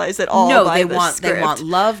want- infantilized at all. No, by they the want script.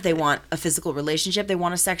 love. They want a physical relationship. They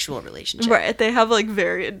want a sexual relationship. Right, they have like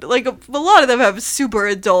very like a lot of them have super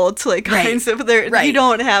adult like Right, kinds of. You right.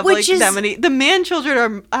 don't have Which like that is- many. The man children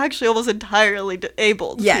are actually almost entirely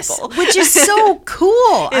abled Yes, people. which is so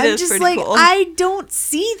cool. It I'm is just pretty like, cool. I don't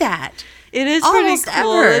see that. It is Almost pretty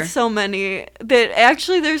cool. ever. There's so many that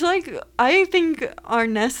actually there's like I think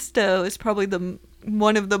Ernesto is probably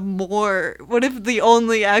one of the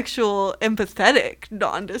only actual empathetic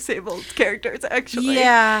non-disabled characters actually.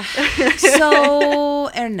 Yeah. So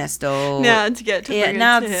Ernesto. Now to get to bring it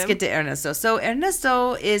now to let's him. get to Ernesto. So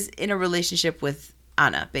Ernesto is in a relationship with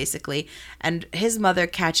Ana, basically, and his mother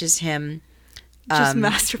catches him. Just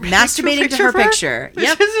masturbating to her picture. Which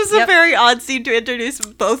Yep. is just yep. a very odd scene to introduce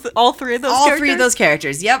all three of those all characters. three of those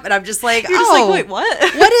characters. Yep. And I'm just like, You're just like, wait,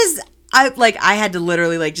 what? What is I had to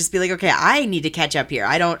literally like just be like, okay, I need to catch up here.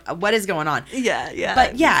 What is going on? Yeah.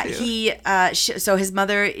 But yeah, me too. he so his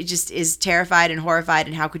mother just is terrified and horrified,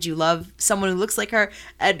 and how could you love someone who looks like her,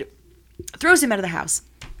 and throws him out of the house.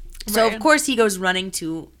 So Right. of course he goes running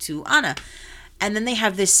to Ana. And then they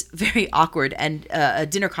have this very awkward and a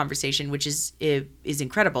dinner conversation, which is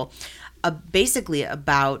incredible, basically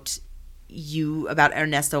about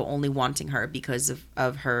Ernesto only wanting her because of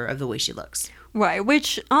the way she looks. Right,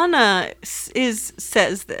 which Anna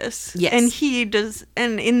says this. Yes. And he does,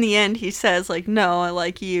 and in the end he says like, no, I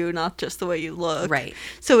like you, not just the way you look. Right.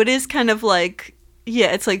 So it is kind of like,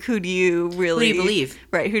 yeah, it's like, who do you believe?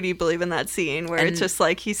 Right, who do you believe in that scene where And- it's just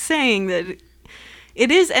like he's saying that it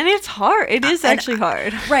is, and it's hard. It is actually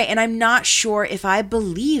hard. Right, and I'm not sure if I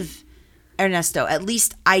believe Ernesto. At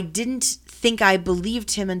least I didn't think I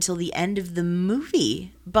believed him until the end of the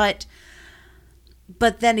movie. But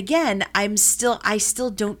then again, I still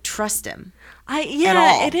don't trust him. at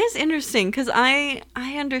all. It is interesting because I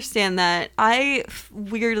understand that. I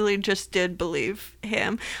weirdly just did believe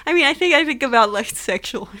him. I mean, I think about like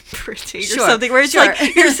sexual imprinting Sure, or something where it's sure.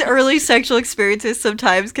 like your early sexual experiences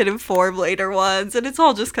sometimes can inform later ones, and it's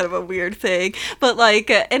all just kind of a weird thing. But like,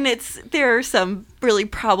 and there are some really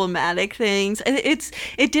problematic things. And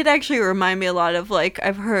it did actually remind me a lot of like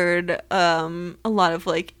I've heard a lot of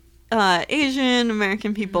like Asian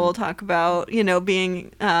American people talk about,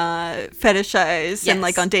 being fetishized and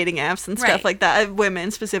like Yes. on dating apps and stuff Right. like that.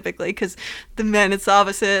 Women specifically, because the men, it's the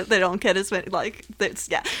opposite. They don't get as many, like, it's,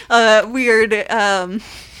 weird.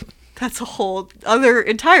 That's a whole other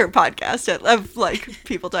entire podcast of like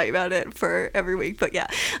people talking about it for every week. But yeah,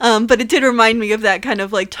 but it did remind me of that kind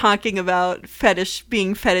of like talking about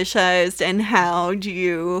being fetishized, and how do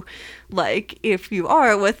you, like, if you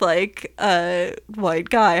are with like a white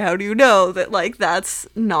guy, how do you know that like it's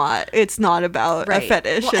not about a Right.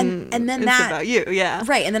 fetish, Well, and then it's that- about you. Yeah.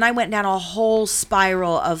 Right. And then I went down a whole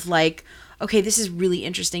spiral of like, okay, this is really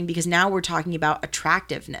interesting because now we're talking about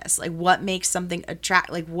attractiveness. Like, what makes something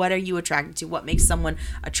like, what are you attracted to? What makes someone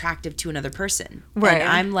attractive to another person? Right. And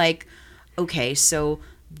I'm like, okay, so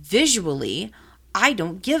visually, I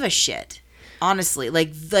don't give a shit. Honestly,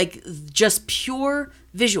 like just pure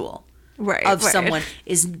visual Right. of right. someone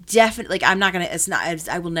is definitely, like, I'm not gonna,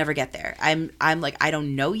 I will never get there. I'm like, I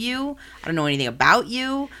don't know you. I don't know anything about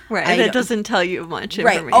you. Right. I And it don't- doesn't tell you much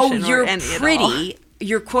Right. information. Oh, or you're any at all. pretty.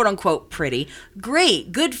 You're quote unquote pretty.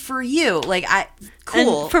 Great. Good for you. Like,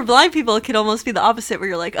 cool. And for blind people, it could almost be the opposite, where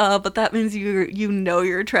you're like, oh, but that means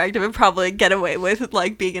you're attractive, and probably get away with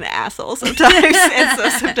like being an asshole sometimes, and so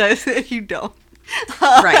sometimes you don't.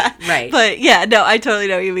 Right. But yeah, no, I totally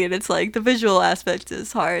know what you mean. It's like the visual aspect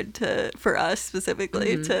is hard for us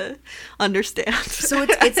specifically to understand. So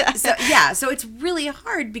so it's really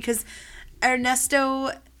hard because Ernesto,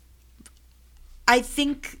 I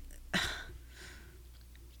think,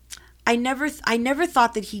 I never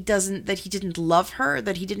thought that he didn't love her,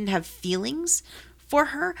 that he didn't have feelings for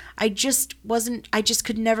her. I just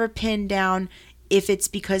could never pin down if it's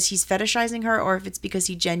because he's fetishizing her or if it's because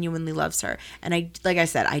he genuinely loves her. And like I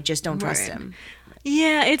said, I just don't trust Right. him.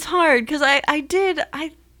 Yeah, it's hard because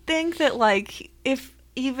I think that like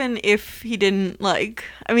even if he didn't like,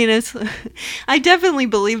 I mean, it's I definitely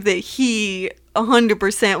believe that he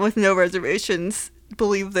 100% with no reservations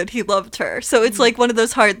believed that he loved her. So it's like one of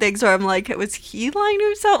those hard things where I'm like, was he lying to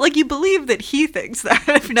himself? Like, you believe that he thinks that,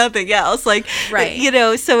 if nothing else. Like, Right.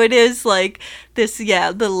 So it is like this,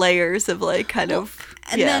 the layers of like kind of.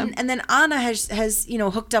 And then Anna has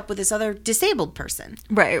hooked up with this other disabled person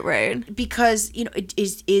Right. because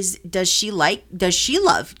does she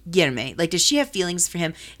love Guillermo? Like, does she have feelings for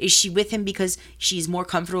him? Is she with him because she's more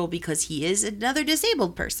comfortable because he is another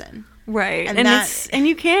disabled person? Right. And And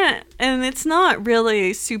that- it's not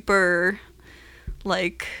really super,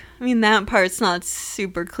 like, I mean, that part's not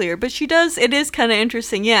super clear, but it is kind of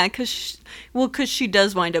interesting, because she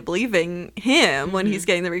does wind up leaving him when he's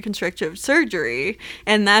getting the reconstructive surgery,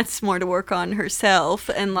 and that's more to work on herself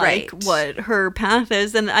and like Right. what her path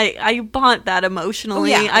is. And I bought that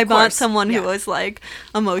emotionally. Oh, yeah, of I bought course. someone who Yeah. was like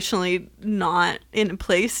emotionally not in a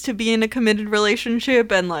place to be in a committed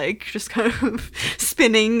relationship and like just kind of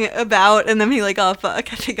spinning about, and then be like, oh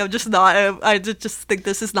fuck, I think I'm just not. I just think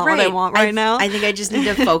this is not what I want right now. I think I just need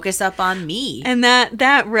to focus up on me. And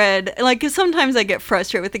that read, like, 'cause sometimes I get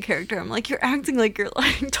frustrated with the character. I'm like, you're acting like you're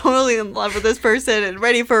like totally in love with this person and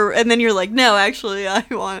ready for, and then you're like, no, actually, I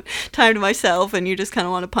want time to myself, and you just kind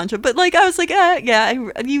of want to punch him. But like, I was like,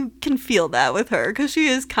 you can feel that with her, because she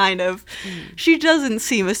is kind of, she doesn't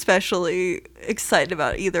seem especially excited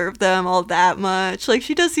about either of them all that much. Like,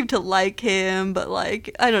 she does seem to like him, but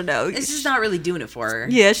like, I don't know. It's just not really doing it for her.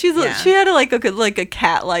 Yeah, she had a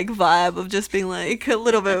cat like vibe of just being like a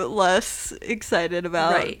little bit less excited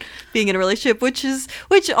about Right. being in a relationship, which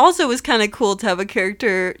also was kind of cool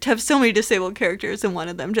to have so many disabled characters, and one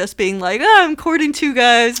of them just being like, oh, I'm courting two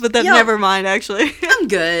guys, but then Yo. never mind, actually. I'm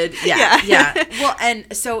good. Yeah. Yeah. Well, and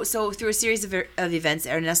so through a series of events,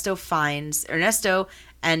 Ernesto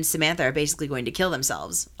and Samantha are basically going to kill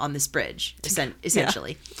themselves on this bridge,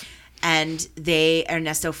 essentially. And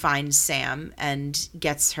Ernesto finds Sam and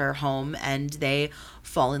gets her home, and they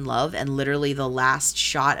fall in love. And literally the last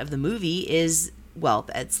shot of the movie is, well,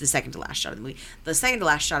 it's the second to last shot of the movie. The second to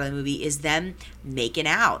last shot of the movie is them making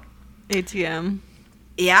out. ATM.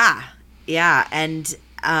 Yeah. And,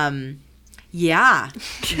 yeah.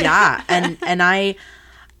 And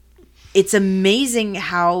it's amazing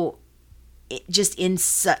how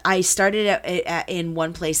I started in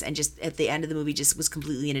one place, and just at the end of the movie just was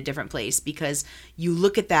completely in a different place, because you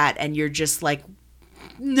look at that and you're just like,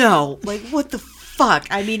 no, like, what the fuck?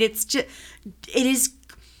 I mean, it is.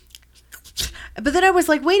 But then I was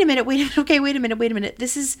like, wait a minute. Okay, wait a minute.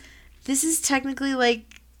 This is technically like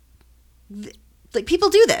people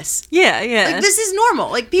do this. Yeah. Like, this is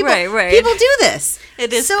normal. Like, people Right. people do this.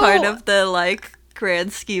 It is So- part of the like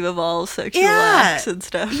grand scheme of all sexual Yeah. acts and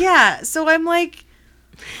stuff. Yeah. So I'm like,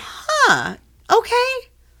 huh, okay.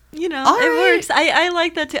 you know, All it right. works. I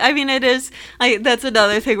like that too. I mean, it is. That's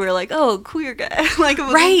another thing where like, oh, queer guy, like a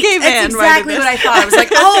Right. gay man. That's exactly what I thought. I was like,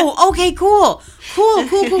 oh, okay, cool.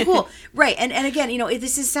 Right. And again, you know,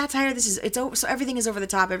 this is satire. So everything is over the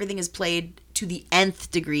top. Everything is played to the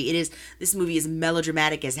nth degree. This movie is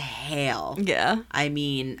melodramatic as hell. Yeah, I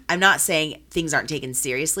mean, I'm not saying things aren't taken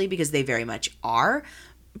seriously because they very much are,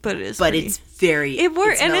 but it is. but pretty- it's very It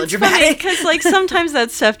works, and it's funny melodramatic. because like sometimes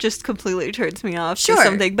that stuff just completely turns me off Sure. to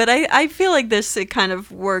something. But I feel like it kind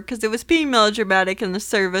of worked because it was being melodramatic in the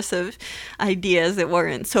service of ideas that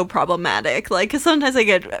weren't so problematic. Like, because sometimes I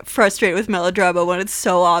get frustrated with melodrama when it's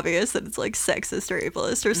so obvious that it's like sexist or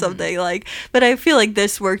ableist or something. Like, but I feel like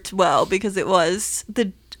this worked well because it was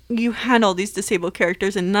you had all these disabled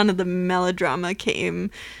characters and none of the melodrama came.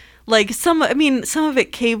 Like some of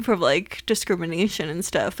it came from like discrimination and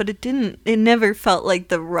stuff, but it never felt like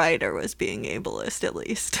the writer was being ableist, at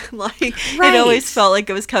least. Like Right. it always felt like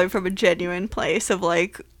it was coming from a genuine place of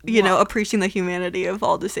like, you know, appreciating the humanity of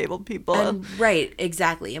all disabled people. Right,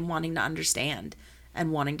 exactly, and wanting to understand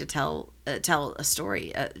and wanting to tell a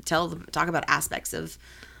story, talk about aspects of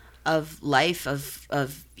life,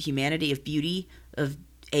 of humanity, of beauty, of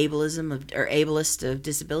ableism, or ableist, of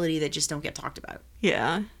disability that just don't get talked about.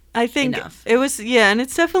 Yeah. I think Enough. it was, yeah, and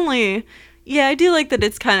it's definitely, yeah, I do like that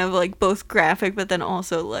it's kind of like both graphic, but then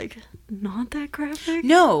also like not that graphic.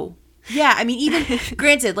 No. Yeah, I mean, even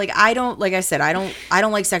granted, like I don't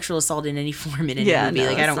like sexual assault in any form in any Yeah, movie. no,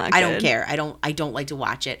 Like it's I not don't good. care. I don't like to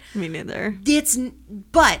watch it. Me neither.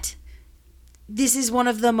 But this is one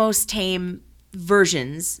of the most tame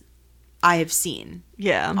versions I have seen.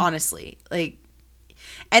 Yeah. Honestly, like,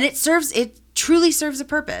 and it truly serves a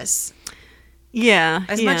purpose. Yeah.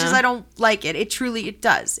 As much as I don't like it, it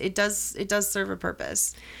does serve a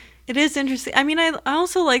purpose. It is interesting. I mean, I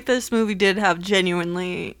also like this movie did have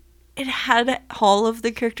genuinely, it had all of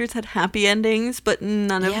the characters had happy endings, but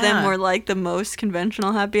none of them Yeah. were like the most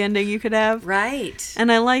conventional happy ending you could have. Right.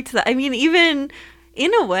 And I liked that. I mean, even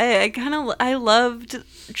in a way, I loved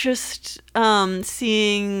just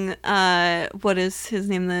seeing what is his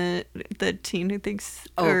name, the teen who thinks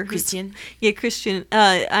Christian. Yeah, Christian.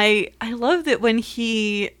 I love that when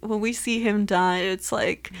we see him die, it's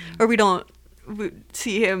like, or we don't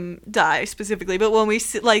see him die specifically, but when we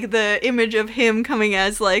see like the image of him coming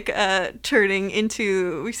as like turning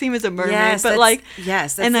into, we see him as a mermaid, Yes, but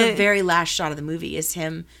that's the very last shot of the movie is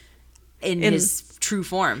him in his true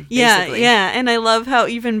form. Basically. Yeah, and I love how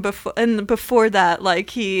even before that,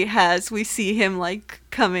 like we see him like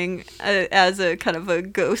coming as a kind of a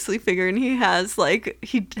ghostly figure, and he has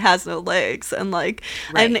no legs, and like,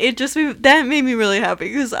 Right. and it just that made me really happy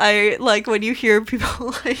because I like when you hear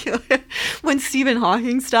people like when Stephen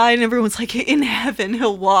Hawking died and everyone's like, in heaven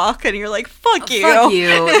he'll walk, and you're like, fuck you. Fuck you.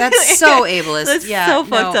 That's so ableist. That's Yeah, so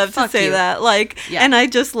fucked no, up to fuck say you. that. Like, Yeah. and I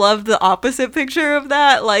just love the opposite picture of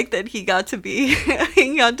that. Like that he got to be,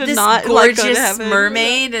 he got to This not like, go to gorgeous heaven.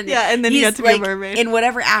 mermaid, and and then he he's, got to be like, a mermaid. in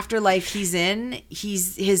whatever afterlife he's in. He's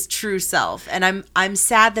his true self, and I'm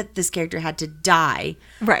sad that this character had to die,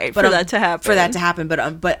 Right, but for that to happen. For that to happen,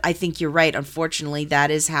 but I think you're right. Unfortunately, that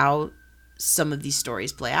is how some of these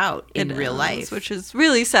stories play out in It real is, life. which is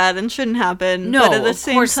really sad and shouldn't happen. No, but at the of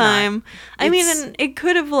same course not. time, I mean, It's- and it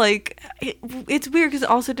could have like it's weird because it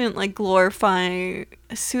also didn't like glorify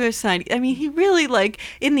suicide. I mean, he really like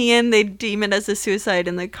in the end they deem it as a suicide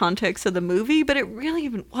in the context of the movie, but it really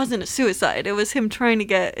even wasn't a suicide. It was him trying to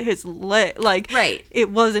get his leg. Like, Right. It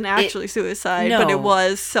wasn't actually suicide, but no. it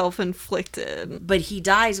was self-inflicted. But he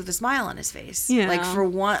dies with a smile on his face. Yeah.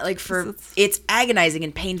 It's agonizing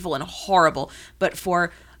and painful and horrible. But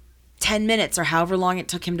for 10 minutes or however long it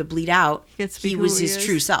took him to bleed out, Gets to be he who was he his is.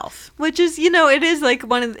 true self. Which is, it is like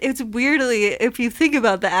it's weirdly, if you think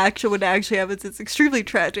about what actually happens, it's extremely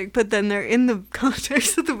tragic, but then they're in the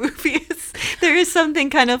context of the movie, there is something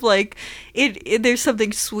kind of like, there's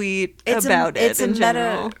something sweet about it in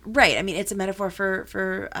general. Right. I mean, it's a metaphor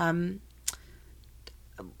for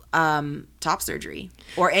top surgery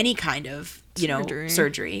or any kind of,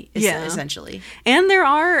 surgery, Yeah. essentially. And there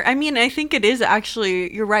are, I mean, I think it is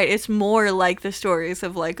actually, you're right, it's more like the stories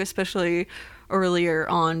of like, especially earlier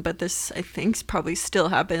on, but this I think probably still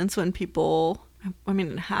happens when people, I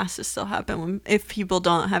mean, it has to still happen if people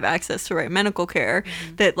don't have access to right medical care,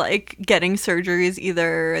 that like getting surgeries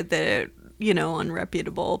either that,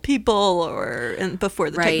 unreputable people or before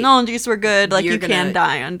the Right. technologies were good, like You're you can gonna-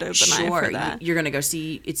 die under the knife Sure, for that. you're gonna go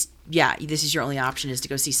see. This is your only option is to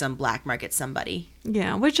go see some black market somebody.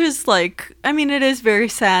 Yeah, which is like, I mean, it is very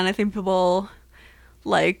sad. I think people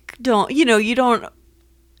like don't, you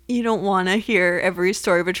you don't want to hear every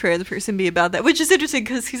story of a trans person be about that, which is interesting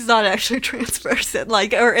because he's not actually a trans person,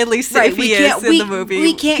 like, or at least if he is in the movie,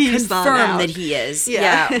 we can't he's not confirm out. that he is. Yeah.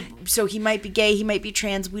 Yeah. So he might be gay, he might be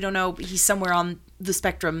trans, we don't know. He's somewhere on the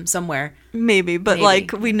spectrum somewhere. Maybe, but Maybe.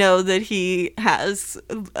 like we know that he has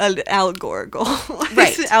an allegorical,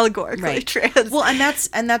 Right. allegorically Right. trans. Well, and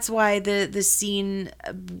that's why the scene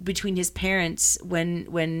between his parents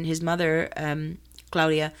when his mother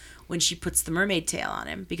Claudia, when she puts the mermaid tail on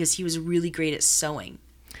him, because he was really great at sewing.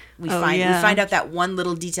 We find out that one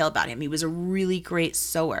little detail about him. He was a really great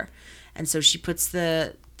sewer, and so she puts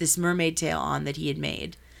this mermaid tail on that he had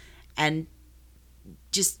made, and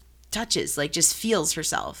just touches, like, just feels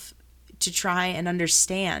herself to try and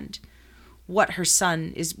understand what her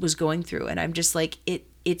son was going through. And I'm just like,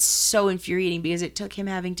 it's so infuriating because it took him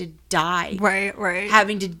having to die, right.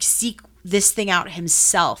 having to seek this thing out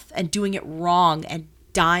himself and doing it wrong and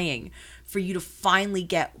dying for you to finally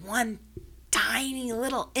get one tiny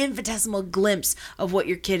little infinitesimal glimpse of what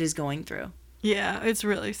your kid is going through. Yeah, it's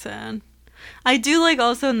really sad. I do like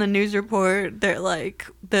also in the news report that like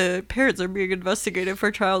the parents are being investigated for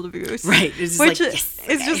child abuse. Right. It's just Which like, yes,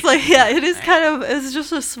 it's okay. just like, yeah, it is kind of, it's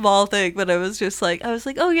just a small thing, but I was like,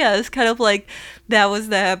 oh yeah, it's kind of like that was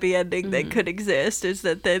the happy ending that could exist, is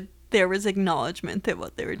that there was acknowledgement that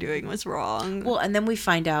what they were doing was wrong. Well, and then we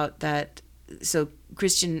find out that, so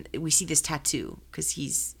Christian, we see this tattoo because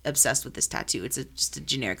he's obsessed with this tattoo. It's just a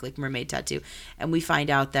generic like mermaid tattoo. And we find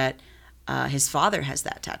out that his father has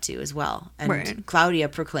that tattoo as well. And Right. Claudia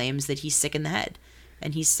proclaims that he's sick in the head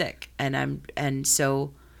and he's sick. And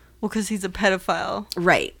so, Well, because he's a pedophile.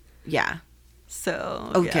 right. Yeah.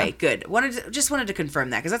 So, Okay, yeah. good. Just wanted to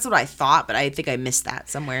confirm that because that's what I thought, but I think I missed that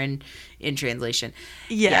somewhere in translation.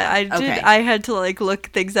 Yeah, I did. okay. I had to like look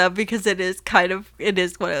things up because it is one of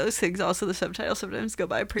those things. Also, the subtitles sometimes go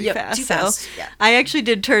by pretty Yep, fast. too So fast, yeah. I actually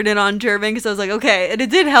did turn it on German because I was like, okay, and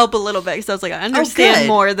it did help a little bit because I was like, I understand good.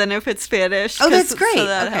 more than if it's Spanish. Oh, that's great. So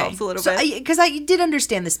that okay. helps a little So bit. because I did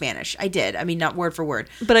understand the Spanish. I did. I mean, not word for word.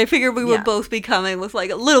 But I figured we Yeah. would both be coming with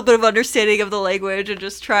like a little bit of understanding of the language and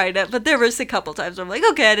just trying it. But there was a couple times where I'm like,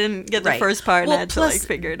 okay, I didn't get the Right. first part and Well, I had to plus, like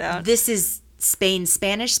figure it out. This is Spain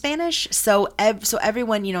Spanish, so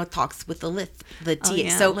everyone talks with the T.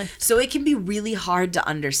 yeah, so lift. so it can be really hard to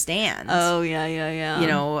understand. Oh yeah. I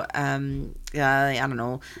don't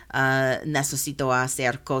know. Necesito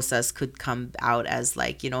hacer cosas could come out as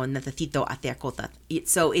like necesito hacer cosas.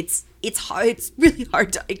 So it's hard. It's really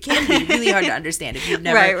hard to. It can be really hard to understand if you've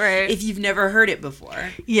never Right. if you've never heard it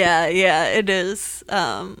before. Yeah, it is.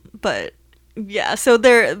 But yeah, so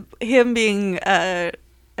him being a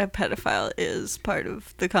pedophile is part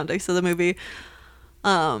of the context of the movie.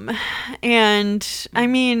 And I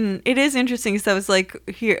mean, it is interesting because I was like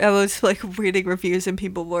reading reviews and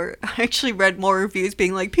I actually read more reviews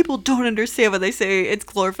being like, people don't understand when they say it's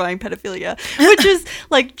glorifying pedophilia, which is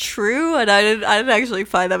like true. And I didn't actually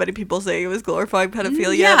find that many people saying it was glorifying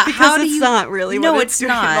pedophilia Yeah, because how do it's you- not really No, what it's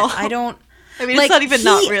doing at not. all. I don't. I mean, it's not even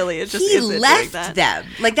not really. It just he isn't left doing that. them.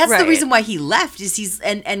 Like that's the Right. reason why he left. Is he's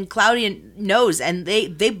and Claudia knows, and they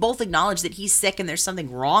both acknowledge that he's sick and there's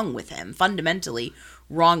something wrong with him, fundamentally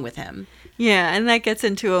wrong with him. Yeah, and that gets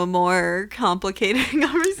into a more complicated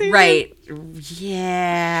conversation. Right?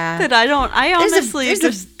 Yeah. That I honestly there's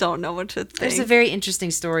just don't know what to think. There's a very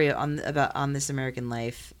interesting story on This American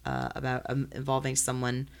Life about involving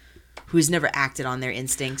someone who's never acted on their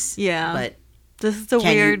instincts. Yeah. But This is a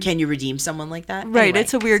weird. Can you redeem someone like that? Right, Anyway,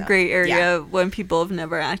 it's a weird so, gray area yeah. when people have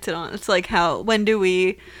never acted on it. It's like when do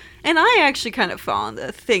we... And I actually kind of fall on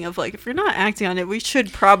the thing of like, if you're not acting on it, we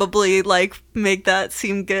should probably like make that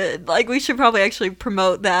seem good. Like we should probably actually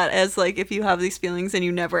promote that as like, if you have these feelings and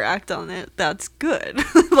you never act on it, that's good.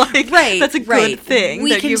 Like Right, that's a good right. thing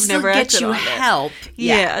We that can you've still never get acted you on it. help.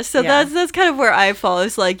 Yeah, so that's kind of where I fall.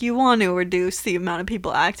 Is like you want to reduce the amount of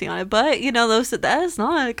people acting on it, but that is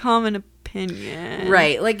not a common opinion.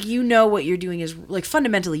 Right. Like what you're doing is like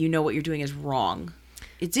fundamentally what you're doing is wrong.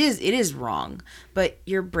 It is wrong. But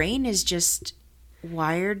your brain is just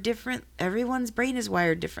wired different. Everyone's brain is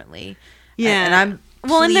wired differently. Yeah. And I'm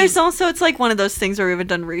and there's also, it's like one of those things where we haven't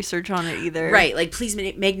done research on it either. right. Like, please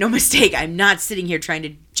make no mistake. I'm not sitting here trying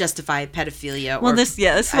to justify pedophilia. Well, that's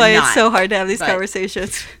why it's so hard to have these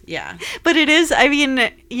conversations. Yeah. But it is, I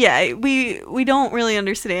mean, yeah, we don't really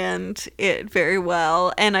understand it very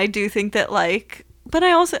well. And I do think that like, but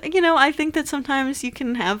I also, I think that sometimes you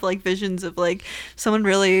can have like visions of like someone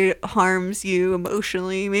really harms you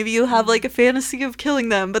emotionally. Maybe you have like a fantasy of killing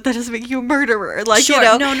them, but that doesn't make you a murderer. Like, Sure.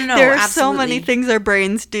 No, there are absolutely. so many things our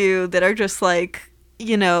brains do that are just like,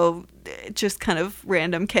 just kind of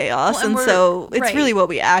random chaos. Well, and and so it's right. really what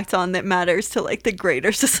we act on that matters to like the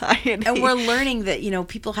greater society. And we're learning that,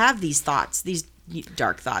 people have these thoughts, these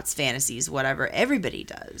dark thoughts, fantasies, whatever. Everybody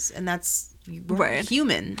does. And we're Right.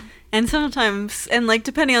 human. And sometimes, and like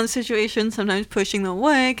depending on the situation, sometimes pushing them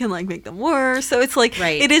away can like make them worse. So it's like,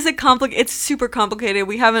 Right. it is it's super complicated.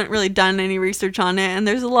 We haven't really done any research on it, and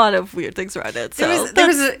there's a lot of weird things around it. So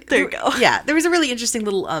there you go. Yeah, there was a really interesting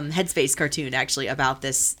little Headspace cartoon actually about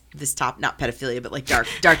this not pedophilia, but like dark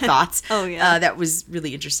thoughts. Oh, yeah. That was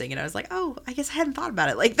really interesting, and I was like, oh, I guess I hadn't thought about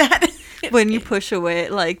it like that. When you push away,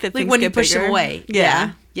 like the things when get you push bigger. them away.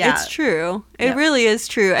 Yeah. Yeah. It's true. It Yep. really is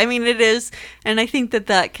true. I mean, it is. And I think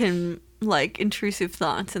that can, like, intrusive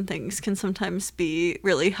thoughts and things can sometimes be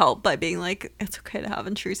really helped by being like, it's okay to have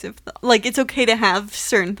intrusive like, it's okay to have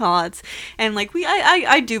certain thoughts. And like,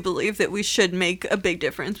 I do believe that we should make a big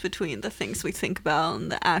difference between the things we think about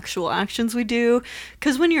and the actual actions we do.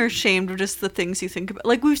 Because when you're ashamed of just the things you think about,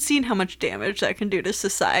 like, we've seen how much damage that can do to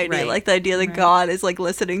society. Right. Like the idea that God is like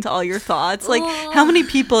listening to all your thoughts. Like, how many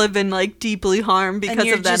people have been like deeply harmed And because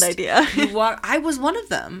you're of that just- idea? I was one of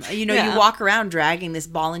them. Yeah. You walk around dragging this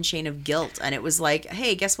ball and chain of guilt, and it was like,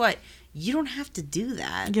 hey, guess what? You don't have to do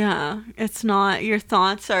that. Yeah, it's not. Your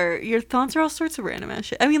thoughts are all sorts of random ass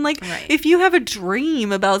shit. I mean, like, Right. if you have a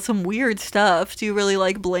dream about some weird stuff, do you really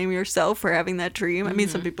like blame yourself for having that dream? I mean,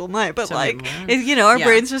 some people might, but Some like, people might. our Yeah.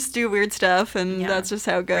 brains just do weird stuff, and Yeah. that's just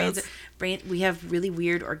how it goes. We have really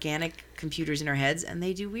weird organic computers in our heads, and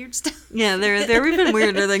they do weird stuff. Yeah, they're even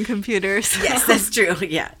weirder than computers. Yes, that's true.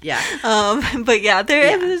 Yeah. But yeah,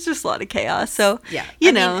 Yeah. there's just a lot of chaos. So Yeah. you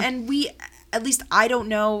I know, mean, and we, at least I don't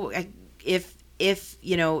know if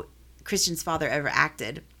Christian's father ever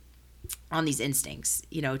acted on these instincts,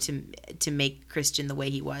 to make Christian the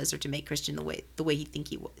way he was, or to make Christian the way the way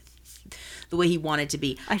he wanted to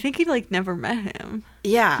be. I think he like never met him.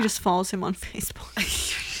 Yeah. He just follows him on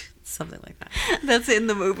Facebook. Something like that. That's in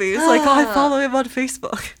the movie. It's like, oh, I follow him on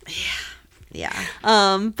Facebook. Yeah.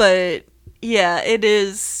 But yeah, it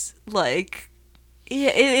is like, yeah,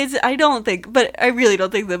 it is. I really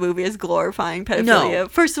don't think the movie is glorifying pedophilia. No.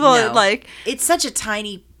 First of all, No. like, It's such a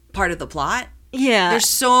tiny part of the plot. yeah, There's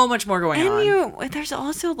so much more going on. there's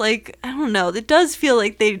also like, I don't know. It does feel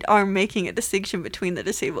like they are making a distinction between the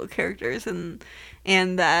disabled characters and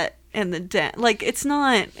the like it's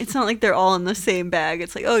not like they're all in the same bag.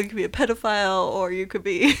 It's like, oh, you could be a pedophile or you could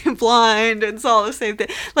be blind, and it's all the same thing.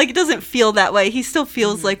 Like, it doesn't feel that way. He still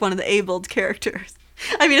feels like one of the abled characters.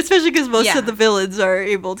 I mean, especially because most Yeah. of the villains are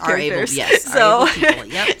abled characters. Are able people.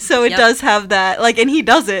 Yep. So it Yep. does have that, like, and he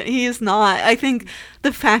doesn't. He is not. I think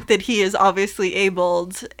the fact that he is obviously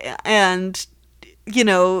abled and,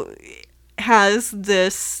 has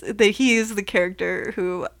this, that he is the character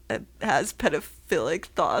who has pedophilic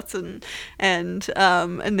thoughts and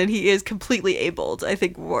that he is completely abled, I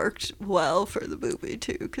think worked well for the movie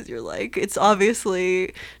too, because you're like, it's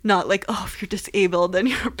obviously not like, oh, if you're disabled then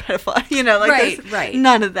you're a pedophile, like Right, right.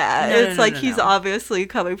 none of that. No, It's no, like no, he's no. obviously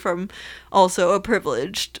coming from also a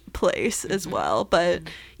privileged place as well. But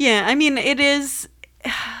yeah, I mean, it is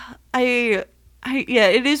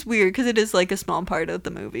it is weird because it is like a small part of the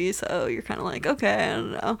movie, so you're kind of like, okay, I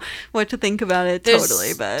don't know what to think about it.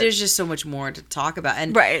 Totally, but there's just so much more to talk about,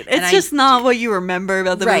 and right, and it's just not what you remember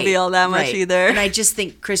about the movie all that much right. either. And I just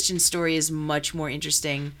think Christian's story is much more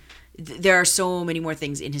interesting. There are so many more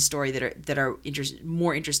things in his story that are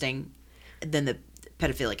more interesting than the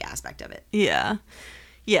pedophilic aspect of it.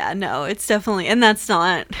 Yeah, no, it's definitely, and that's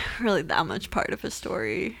not really that much part of his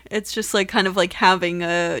story. It's just like kind of like having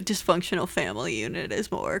a dysfunctional family unit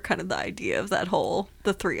is more kind of the idea of that whole,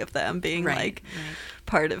 the three of them being Right,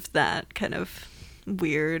 part of that kind of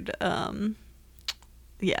weird, just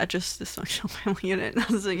dysfunctional family unit.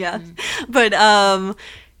 So, yeah, but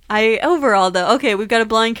overall though, okay, we've got a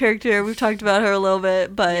blind character. We've talked about her a little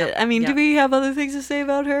bit, but Yep, I mean, do yep. we have other things to say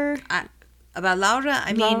about her? About Laura,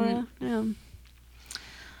 I mean, Laura? Yeah.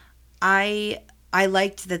 I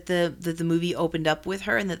liked that the movie opened up with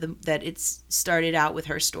her, and that it's started out with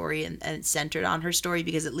her story and it's centered on her story,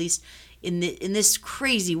 because at least in this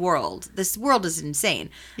crazy world, this world is insane.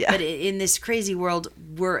 Yeah. But in this crazy world,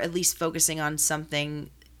 we're at least focusing on something.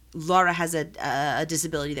 Laura has a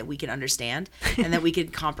disability that we can understand and that we can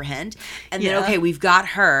comprehend. And then, Yeah. okay, we've got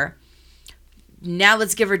her. Now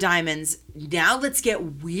let's give her diamonds. Now let's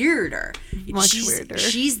get weirder. Much weirder.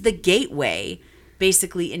 She's the gateway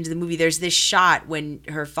basically into the movie. There's this shot when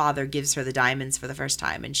her father gives her the diamonds for the first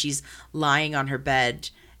time, and she's lying on her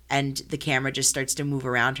bed, and the camera just starts to move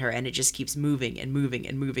around her, and it just keeps moving and moving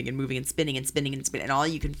and moving and moving and spinning and spinning and spinning, and all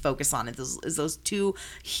you can focus on is those two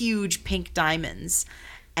huge pink diamonds.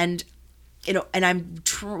 And and I'm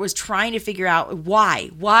was trying to figure out why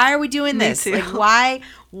are we doing this? too. Like, why?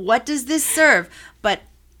 What does this serve? But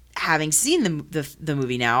having seen the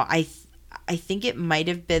movie now, I think it might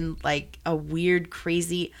have been like a weird,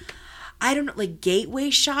 crazy, I don't know, like gateway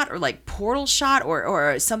shot or like portal shot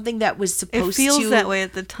or something that was supposed to. It feels that way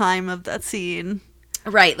at the time of that scene.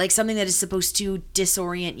 Right, like something that is supposed to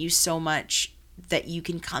disorient you so much that you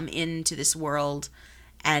can come into this world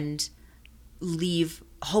and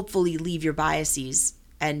hopefully leave your biases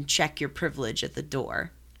and check your privilege at the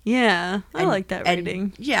door. Yeah, I like that and,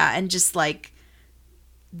 reading. Yeah, and just like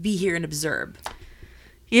be here and observe.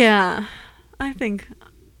 Yeah, I think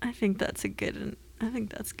that's a good. I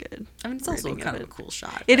think that's good. I mean, it's also kind of a cool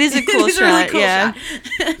shot. It is a cool It is a shot. really cool Yeah,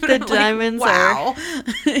 shot. the I'm like, diamonds wow.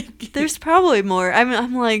 There's probably more.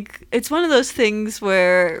 I'm like, it's one of those things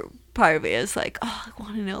where part of me is like, oh, I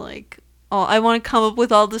want to know, like, oh, I want to come up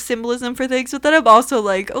with all the symbolism for things, but then I'm also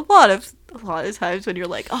like, a lot of times when you're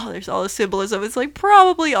like, oh, there's all the symbolism, it's like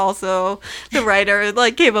probably also the writer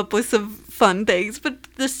like came up with some fun things, but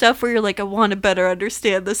the stuff where you're like, I want to better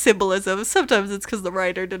understand the symbolism, sometimes it's because the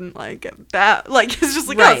writer didn't like it that, like, it's just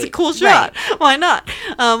like, oh, it's a cool shot, why not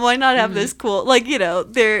have this cool, like, you know,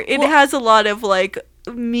 it has a lot of like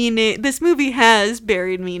meaning. This movie has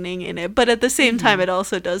buried meaning in it, but at the same time it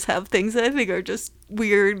also does have things that I think are just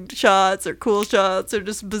weird shots or cool shots or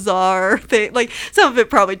just bizarre thing. Like, some of it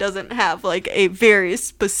probably doesn't have like a very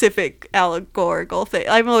specific allegorical thing.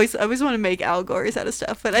 I always want to make allegories out of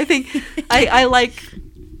stuff, but I think I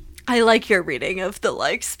like your reading of the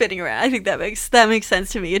like spinning around. I think that makes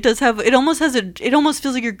sense to me. It almost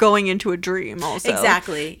feels like you're going into a dream also.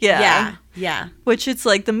 Exactly. Yeah. Which it's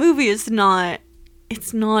like the movie is not,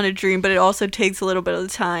 it's not a dream, but it also takes a little bit of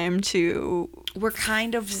time to we're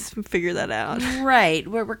kind of figure that out. Right.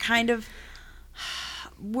 We're kind of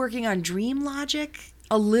working on dream logic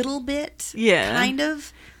a little bit. Yeah. Kind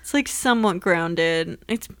of. It's like somewhat grounded.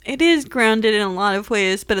 It is grounded in a lot of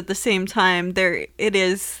ways, but at the same time there's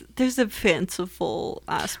a fanciful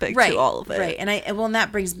aspect to all of it. Right. And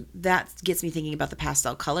that gets me thinking about the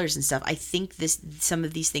pastel colors and stuff. I think some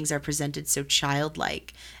of these things are presented so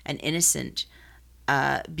childlike and innocent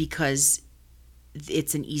because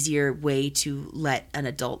it's an easier way to let an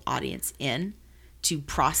adult audience in to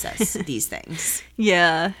process these things.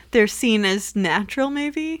 Yeah, they're seen as natural,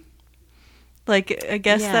 maybe. Like, I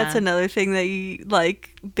guess that's another thing that you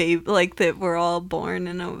like, like that we're all born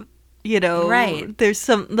in a, you know, right. There's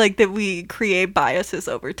some like that we create biases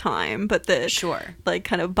over time, but like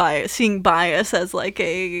kind of seeing bias as like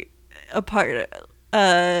a part.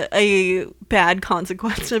 A bad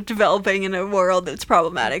consequence of developing in a world that's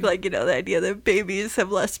problematic, like, you know, the idea that babies have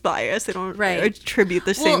less bias, they don't attribute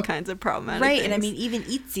the same kinds of problematic things. And I mean, even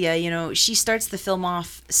Itzia, you know, she starts the film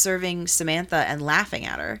off serving Samantha and laughing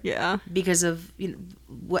at her, because of, you know,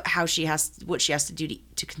 what she has to do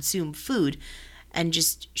to consume food, and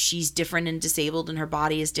just she's different and disabled and her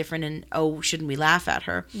body is different, and shouldn't we laugh at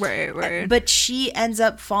her? Right. But she ends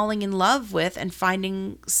up falling in love with and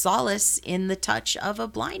finding solace in the touch of a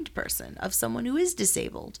blind person, of someone who is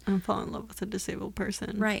disabled. And fall in love with a disabled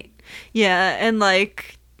person. Right. Yeah, and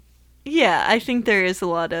like, yeah, I think there is a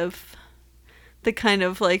lot of the kind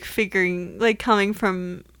of like figuring, like coming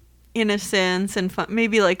from innocence and fun,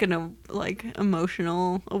 maybe like an like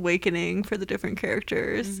emotional awakening for the different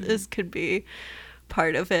characters could be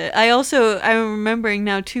part of it. I'm remembering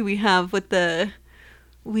now too, we have like,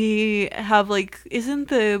 isn't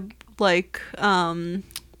the like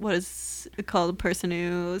what is it called, the person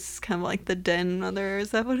who's kind of like the den mother, is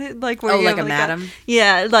that what it like, where like a madam?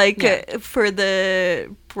 For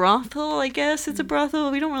the brothel, I guess it's a brothel.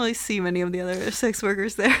 We don't really see many of the other sex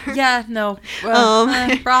workers there. Brothel,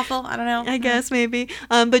 I don't know, I guess maybe,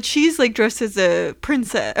 but she's like dressed as a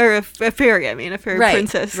princess, or a fairy,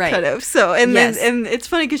 princess, kind of. So and it's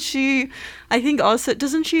funny because she, I think also,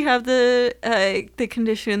 doesn't she have the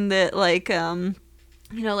condition that like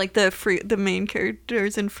you know, like the main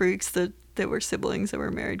characters in Freaks that were siblings that were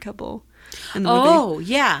a married couple in the movie.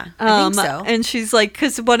 Yeah, I think so. And she's like,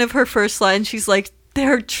 because one of her first lines, she's like,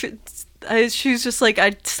 she's just like,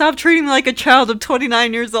 I stopped treating me like a child of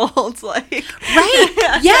 29 years old. Like,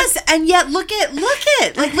 right? Yes, and yet look at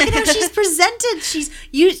how she's presented. She's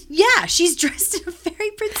dressed in a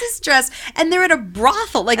fairy princess dress, and they're at a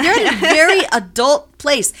brothel. Like, they're at a very adult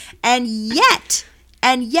place, and yet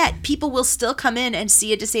people will still come in and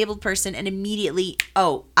see a disabled person and immediately,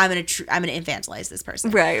 I'm gonna infantilize this person.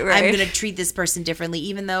 Right. I'm gonna treat this person differently,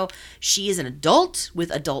 even though she is an adult with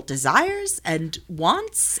adult desires and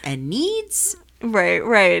wants and needs.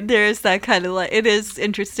 Right. There's that kind of like, it is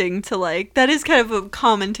interesting to like, that is kind of a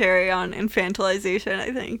commentary on infantilization,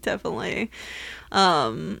 I think, definitely.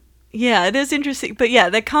 Yeah, it is interesting. But yeah,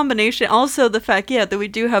 that combination, also the fact, that we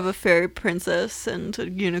do have a fairy princess and a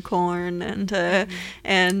unicorn and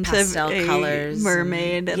Pastel a colors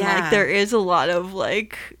mermaid. And yeah. like, there is a lot of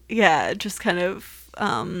like, just kind of,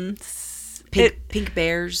 Pink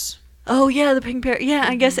bears. Oh yeah, the pink bear. Yeah,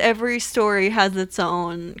 I guess every story has its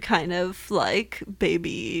own kind of like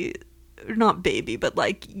not baby, but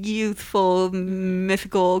like youthful,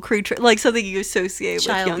 mythical creature, like something you associate with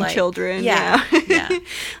young Childlike. children. Yeah.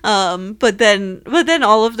 But then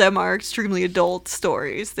all of them are extremely adult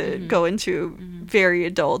stories that go into very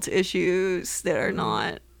adult issues that are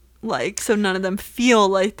not like, so none of them feel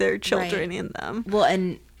like they're children in them. Well,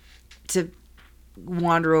 and to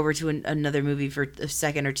wander over to another movie for a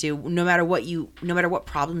second or two, no matter what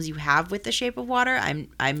problems you have with The Shape of Water,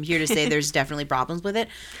 I'm here to say there's definitely problems with it,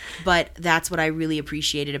 but that's what I really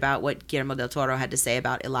appreciated about what Guillermo del Toro had to say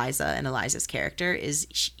about Eliza and Eliza's character is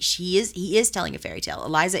he is telling a fairy tale.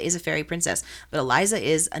 Eliza is a fairy princess, but Eliza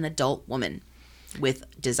is an adult woman with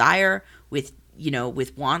desire, with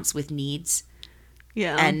wants, with needs.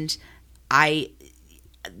 Yeah. And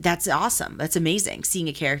that's awesome. That's amazing seeing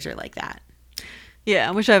a character like that.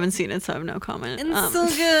 Yeah, which I haven't seen it, so I have no comment. It's so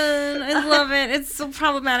good. I love it. It's so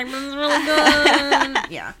problematic, but it's really good.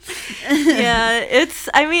 Yeah.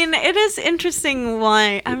 It is interesting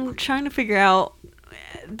why, I'm trying to figure out,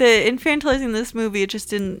 the infantilizing this movie, it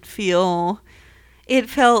just didn't feel, it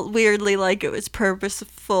felt weirdly like it was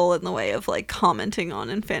purposeful in the way of like commenting on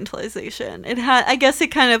infantilization. It had, I guess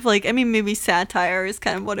it kind of like, maybe satire is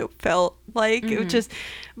kind of what it felt like. It was just,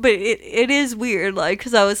 but it is weird, like,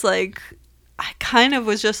 because I was like, I kind of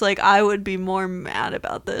was just like, I would be more mad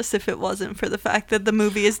about this if it wasn't for the fact that the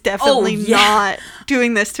movie is definitely not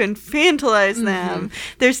doing this to infantilize them.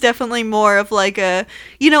 There's definitely more of like a,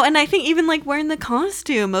 and I think even like wearing the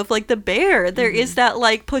costume of like the bear, there is that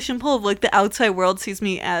like push and pull of like the outside world sees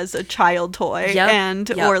me as a child toy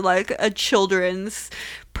or like a children's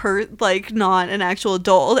like not an actual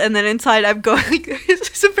adult, and then inside I'm going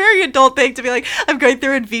it's a very adult thing to be like, I'm going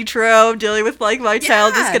through in vitro, I'm dealing with like my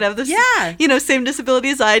child is gonna have this same disability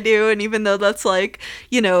as I do, and even though that's like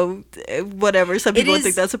whatever, some people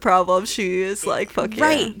think that's a problem, she is like fuck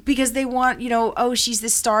right, because they want she's the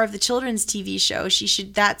star of the children's TV show,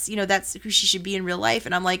 that's who she should be in real life.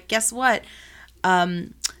 And I'm like, guess what,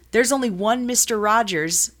 there's only one Mr.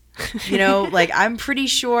 Rogers. Like, I'm pretty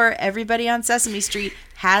sure everybody on Sesame Street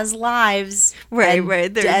has lives,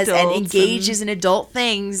 right. They're and engages in adult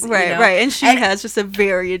things, right. And she has just a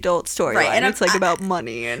very adult storyline. Right, and it's like about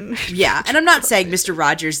money and And I'm not saying Mr.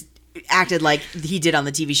 Rogers acted like he did on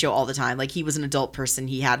the TV show all the time. Like, he was an adult person.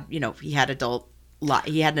 He had he had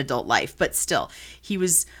an adult life, but still, he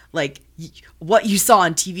was like, what you saw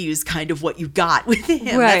on TV was kind of what you got with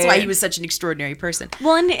him. Right. That's why he was such an extraordinary person.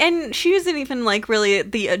 Well, and she isn't even like really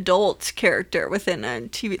the adult character within a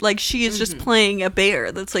TV. Like, she is just playing a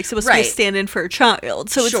bear that's like supposed to be a stand-in for a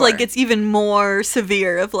child. So it's like, it's even more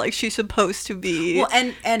severe of like, she's supposed to be. Well,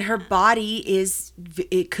 and her body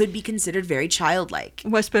it could be considered very childlike.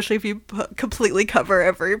 Well, especially if you completely cover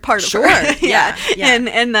every part of her. Yeah.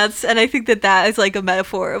 And I think that is like a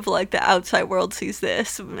metaphor of like the outside world sees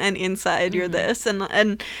this and inside you're this, and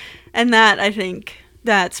that, I think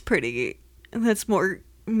that's more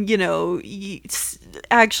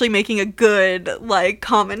actually making a good like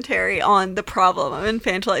commentary on the problem of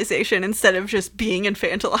infantilization instead of just being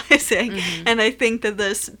infantilizing. And I think that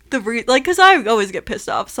because I always get pissed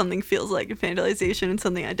off if something feels like infantilization, and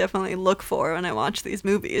something I definitely look for when I watch these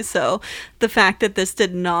movies. So the fact that this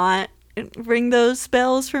did not ring those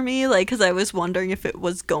bells for me, like, because I was wondering if it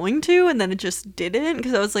was going to, and then it just didn't,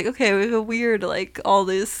 because I was like, okay, we have a weird, like, all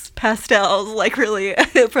these pastels, like, really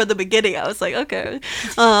from the beginning I was like, okay,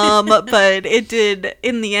 but it did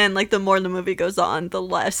in the end, like, the more the movie goes on, the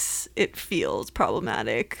less it feels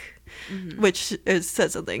problematic, which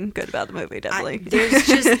says something good about the movie, definitely.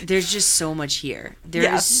 There's just so much here.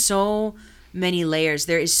 There is so many layers,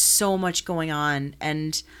 there is so much going on,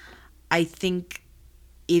 and I think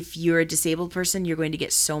if you're a disabled person, you're going to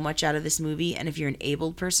get so much out of this movie. And if you're an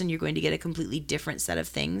abled person, you're going to get a completely different set of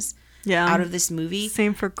things out of this movie.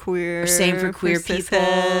 Same for queer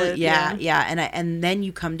people. Yeah. And then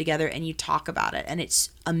you come together and you talk about it. And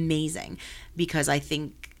it's amazing, because I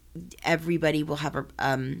think everybody will have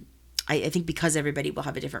I think because everybody will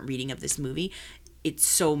have a different reading of this movie, it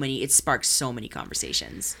sparks so many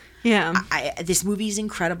conversations. Yeah. This movie is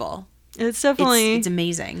incredible. It's definitely... It's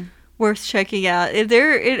amazing. Worth checking out.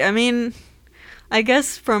 I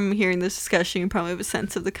guess from hearing this discussion, you probably have a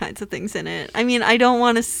sense of the kinds of things in it. I mean, I don't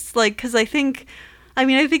want to, like, because I think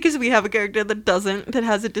because we have a character that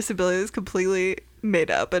has a disability that's completely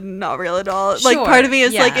made up and not real at all. Sure, like, part of me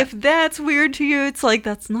is yeah. like, if that's weird to you, it's like,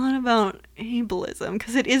 that's not about ableism,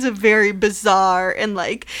 because it is a very bizarre, and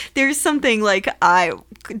like, there's something, like, I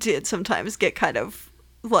did sometimes get kind of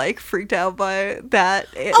like freaked out by that,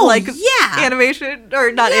 like, animation,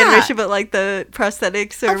 or not animation, but like the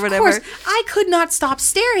prosthetics or whatever. Of course, I could not stop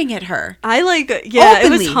staring at her. I like, Openly,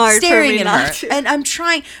 it was hard staring for me at not her, to. and I'm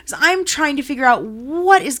trying to figure out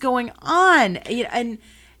what is going on, and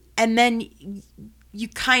then you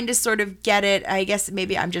kind of sort of get it. I guess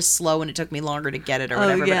maybe I'm just slow and it took me longer to get it or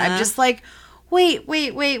whatever. Yeah. But I'm just like, wait,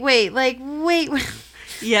 like wait.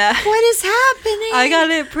 Yeah. What is happening? I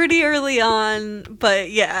got it pretty early on, but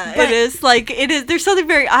it is like, there's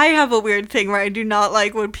something I have a weird thing where I do not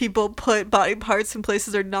like when people put body parts in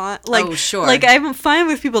places or not. Like, oh, sure. Like, I'm fine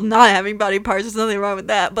with people not having body parts. There's nothing wrong with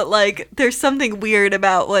that. But like, there's something weird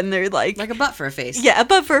about when they're like a butt for a face. Yeah, a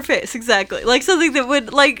butt for a face, exactly. Like something that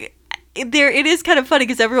would like, it is kind of funny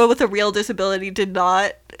because everyone with a real disability did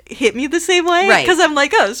not hit me the same way, right? Because I'm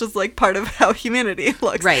like, oh, it's just like part of how humanity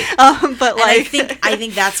looks, right? But like, and I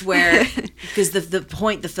think that's where, because the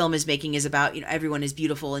point the film is making is about, everyone is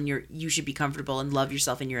beautiful and you should be comfortable and love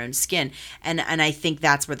yourself in your own skin, and I think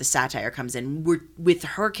that's where the satire comes in. We're with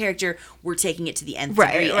her character, we're taking it to the nth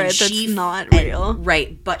degree, and that's not real,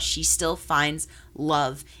 right? But she still finds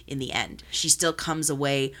love in the end. She still comes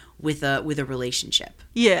away with a relationship,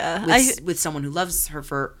 with someone who loves her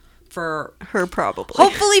for her, probably.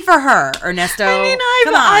 Hopefully for her, Ernesto. I mean,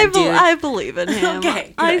 I believe in him.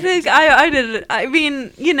 Okay, I think I did. I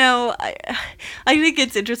mean, I think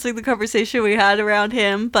it's interesting, the conversation we had around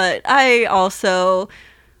him, but I also,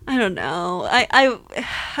 I don't know.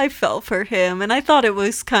 I felt for him, and I thought it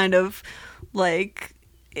was kind of like,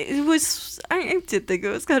 I did think it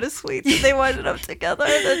was kind of sweet that they winded up together,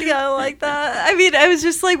 and then kind of like that. I mean, I was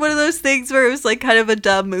just like one of those things where it was like kind of a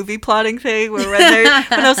dumb movie plotting thing where when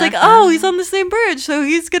I was like, oh, he's on the same bridge, so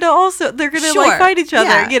they're gonna like fight each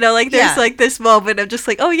other, like there's like this moment of just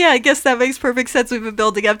like, oh yeah, I guess that makes perfect sense. We've been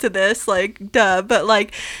building up to this, like, duh. But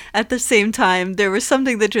like at the same time, there was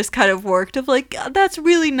something that just kind of worked of like, that's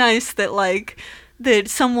really nice that like, that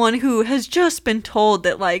someone who has just been told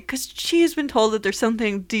that, like, because she has been told that there's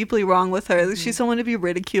something deeply wrong with her, that she's someone to be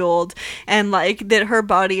ridiculed, and like that her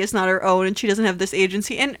body is not her own and she doesn't have this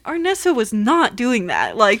agency. And Ernesto was not doing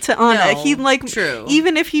that, like, to Anna. He like, true.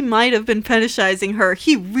 Even if he might have been fetishizing her,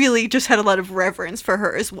 he really just had a lot of reverence for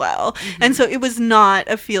her as well. And so it was not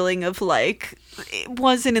a feeling of like, it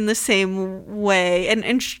wasn't in the same way, and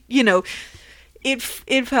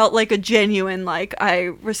it felt like a genuine, like, I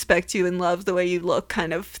respect you and love the way you look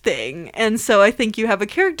kind of thing. And so I think you have a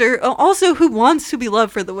character also who wants to be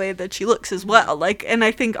loved for the way that she looks as well. Like, and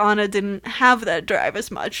I think Anna didn't have that drive as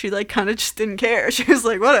much. She like kind of just didn't care. She was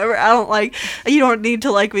like, whatever, you don't need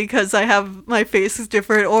to like me because I have, my face is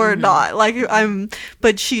different or not. Like,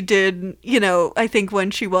 but she did, I think when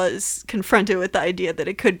she was confronted with the idea that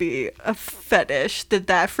it could be a fetish,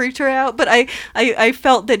 that freaked her out. But I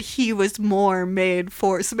felt that he was more made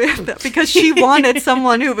for Samantha, because she wanted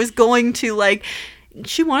someone who was going to like,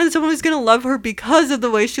 she wanted someone who's going to love her because of the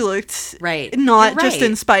way she looked, right? Not just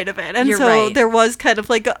in spite of it. And there was kind of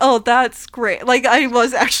like, oh, that's great. Like, I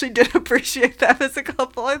did appreciate that as a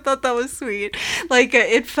couple. I thought that was sweet. Like,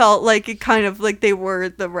 it felt like it kind of like they were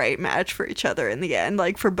the right match for each other in the end,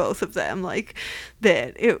 like for both of them. Like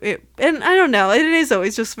that it and I don't know, it is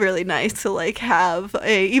always just really nice to like have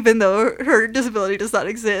even though her disability does not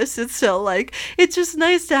exist, it's still like, it's just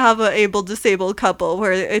nice to have a able disabled couple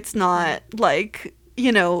where it's not like,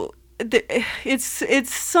 it's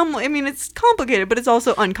complicated, but it's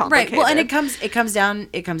also uncomplicated. Right. Well, and it comes down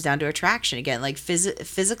to attraction again. Like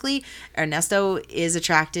physically, Ernesto is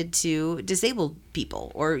attracted to disabled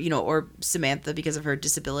people, or Samantha because of her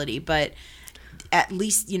disability, but at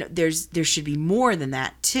least there should be more than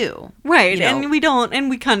that too, right? And we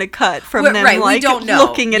kind of cut from them, right, like, we don't know.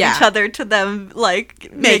 Looking at each other to them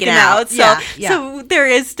like making out. So there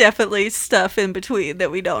is definitely stuff in between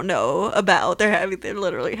that we don't know about. There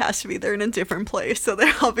literally has to be, they're in a different place, so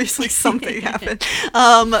there obviously something happened.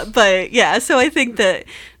 But yeah, so I think that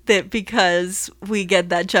because we get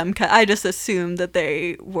that jump cut, I just assumed that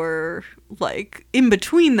they were like in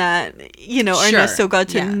between that, Ernesto got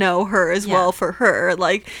to know her as well for her.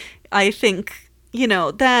 Like, I think,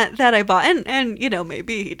 that I bought, and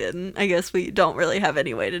maybe he didn't. I guess we don't really have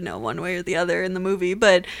any way to know one way or the other in the movie,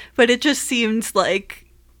 but it just seems like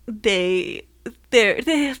they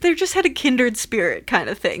they just had a kindred spirit kind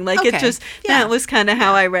of thing. Like it Okay. just Yeah. that was kind of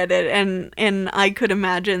how I read it, and I could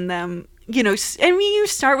imagine them. You know, I mean, you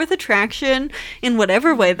start with attraction in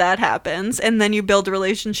whatever way that happens, and then you build a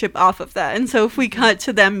relationship off of that. And so if we cut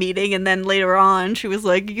to them meeting, and then later on she was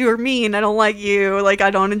like, "You're mean. I don't like you. Like,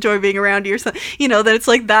 I don't enjoy being around you," or something. You know, that it's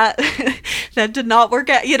like that that did not work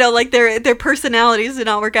out. You know, like their personalities did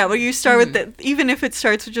not work out. But you start with the, even if it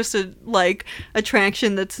starts with just a like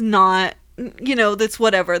attraction that's not, you know, that's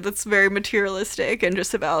whatever, that's very materialistic and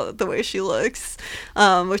just about the way she looks,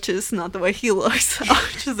 which is not the way he looks,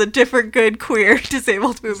 which is a different good queer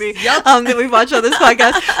disabled movie that we watch on this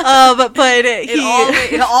podcast. But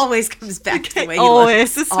It always comes back to the way he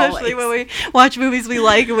always, looks. especially when we watch movies we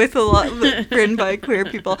like with a lot written by queer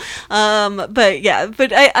people. But yeah,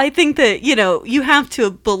 but I think that, you know, you have to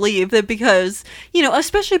believe that because, you know,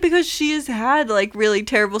 especially because she has had like really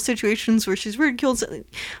terrible situations where she's ridiculed. I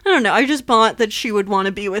don't know. I just bought that she would want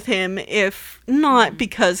to be with him, if not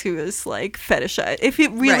because he was like fetishized. If it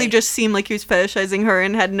really Right. just seemed like he was fetishizing her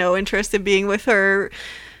and had no interest in being with her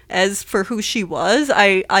as for who she was,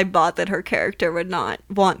 I bought that her character would not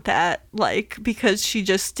want that, like, because she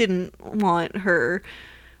just didn't want her.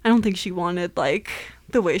 I don't think she wanted like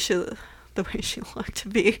the way she looked to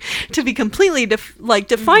be completely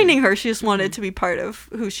defining her. She just wanted to be part of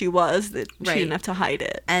who she was, that she Right. didn't have to hide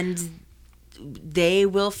it. And they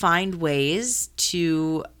will find ways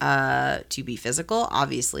to be physical,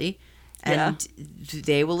 obviously, and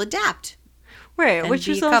they will adapt. Right, and which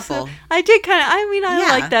be is a also, couple. I did kind of, I mean, I Yeah.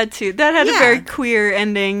 like that too. That had a Yeah. very queer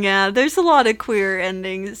ending. Yeah, there's a lot of queer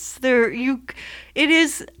endings.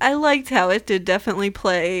 I liked how it did definitely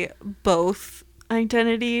play both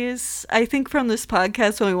identities. I think from this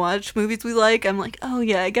podcast, when we watch movies we like, I'm like, oh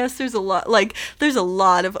yeah, I guess there's a lot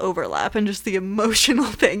of overlap in just the emotional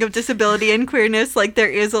thing of disability and queerness. Like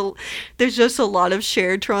there's just a lot of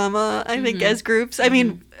shared trauma, I think, as groups. I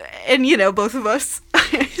mean, and you know, both of us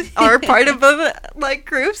are part of both like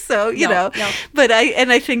groups, so you know. But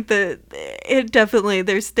I think that it definitely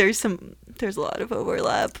there's a lot of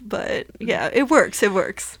overlap, but yeah, it works.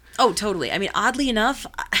 Oh, totally. I mean, oddly enough,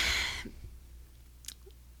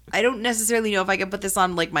 I don't necessarily know if I can put this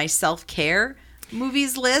on like my self-care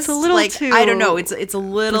movies list. It's a little like, too I don't know. It's a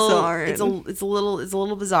little bizarre. It's a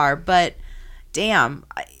little bizarre, but damn,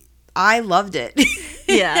 I loved it.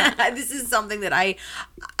 Yeah. This is something that I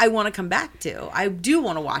want to come back to. I do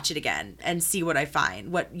want to watch it again and see what I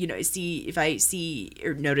find. See if I see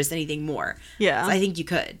or notice anything more. Yeah. So I think you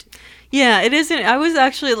could. Yeah, it isn't. I was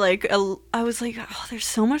actually like, oh, there's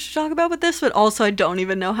so much to talk about with this, but also I don't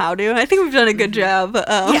even know how to. I think we've done a good job.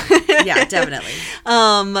 Yeah, definitely.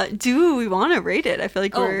 Do we want to rate it? I feel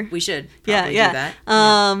like We should. Yeah, probably yeah. Do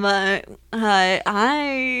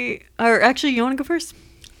that. Or actually, you want to go first?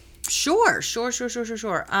 Sure.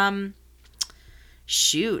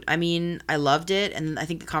 Shoot. I mean, I loved it, and I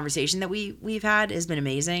think the conversation that we've had has been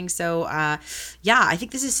amazing. So, yeah, I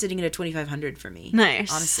think this is sitting at a 2,500 for me. Nice.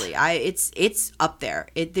 Honestly, it's up there.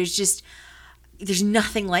 There's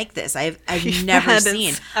nothing like this. I've never That is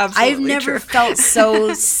seen. absolutely I've never true. felt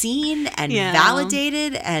so seen and Yeah.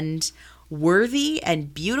 validated and worthy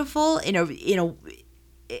and beautiful in a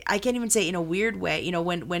I can't even say in a weird way. You know,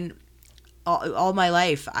 when all my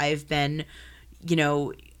life I've been, you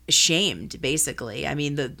know, shamed, basically. I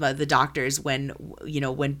mean, the doctors, when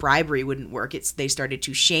bribery wouldn't work, they started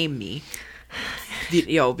to shame me,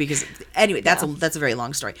 you know, because anyway, that's a very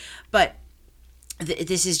long story, but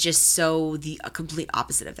this is just a complete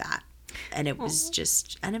opposite of that. And it was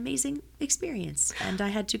just an amazing experience. And I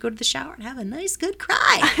had to go to the shower and have a nice, good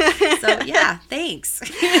cry. So, yeah, thanks.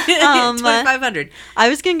 2,500. I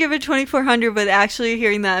was going to give it 2,400, but actually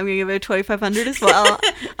hearing that, I'm going to give it 2,500 as well.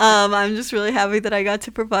 I'm just really happy that I got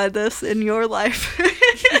to provide this in your life.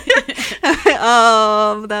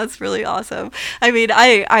 That's really awesome. I mean,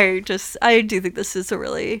 I do think this is a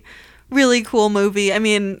really, really cool movie. I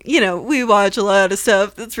mean, you know, we watch a lot of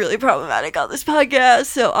stuff that's really problematic on this podcast,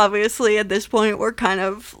 so obviously at this point we're kind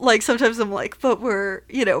of like, sometimes I'm like, but we're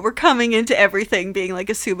coming into everything being like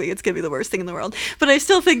assuming it's gonna be the worst thing in the world, but I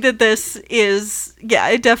still think that this is, yeah,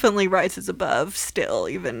 it definitely rises above still,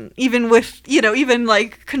 even with, you know, even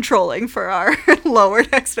like controlling for our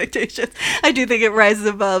lowered expectations. I do think it rises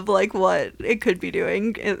above like what it could be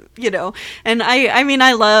doing, you know. And I mean,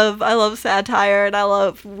 I love satire and I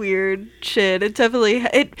love weird shit. It definitely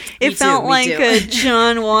it felt like a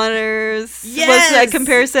John Waters was that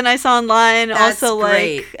comparison I saw online. That's also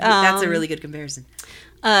great. like That's a really good comparison.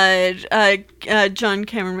 John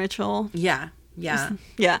Cameron Mitchell. Yeah. Yeah.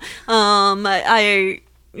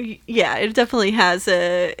 yeah, it definitely has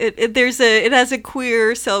it has a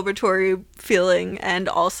queer celebratory feeling, and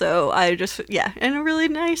also and a really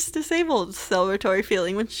nice disabled celebratory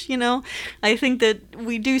feeling, which, I think that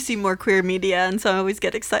we do see more queer media, and so I always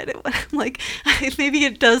get excited when I'm like, maybe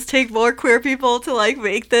it does take more queer people to like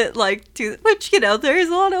make that, like, do, which, there is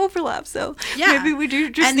a lot of overlap, so maybe we do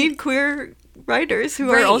just need queer writers who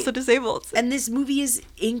are also disabled. And this movie is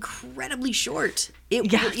incredibly short.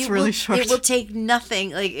 It's really short. It will take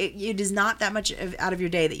nothing. Like, it is not that much out of your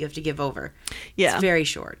day that you have to give over. Yeah. It's very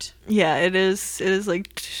short. Yeah, it is. It is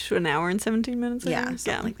like an hour and 17 minutes.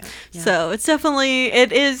 Something like that. Yeah. So it's definitely,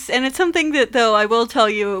 it is, and it's something that, though, I will tell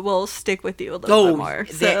you, it will stick with you a little bit more.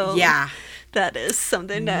 So that is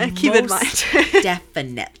something to keep in mind.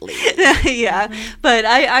 Definitely. Yeah. Mm-hmm. But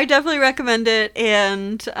I definitely recommend it,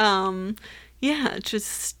 and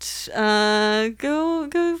just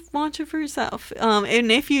go watch it for yourself.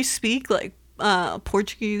 And if you speak like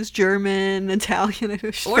Portuguese, German, Italian, or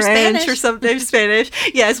French, Spanish. or something, Spanish,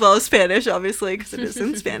 as well as Spanish, obviously, because it is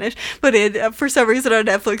in Spanish. But it, for some reason, on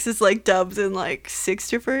Netflix, it's like dubbed in like 6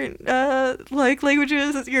 different like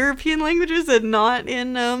languages, European languages, and not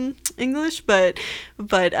in English. But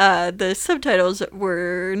the subtitles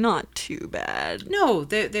were not too bad. No,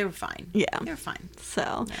 they were fine. Yeah, they were fine.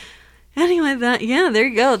 So. Anyway, there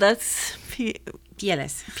you go. That's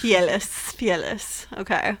Pieles.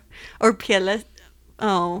 Okay. Or Pieles.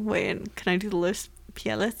 Oh, wait. Can I do the list?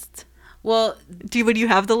 Pieles? Well, would you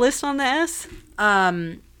have the list on the S?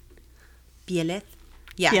 Pieles.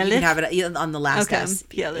 Yeah, you can have it on the last S.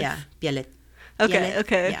 Pieles. Yeah, Pieles.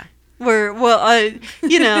 Okay. Yeah.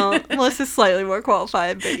 Melissa's slightly more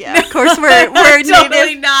qualified, but yeah, of course we're totally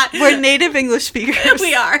native. not. We're native English speakers.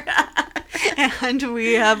 We are. And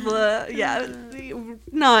we have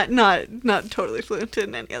not totally fluent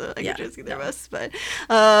in any other languages, either of us, but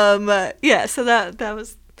so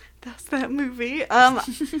that's that movie. I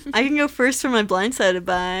can go first for my blindsided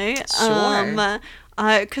by. Sure.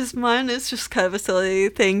 Because mine is just kind of a silly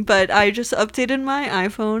thing, but I just updated my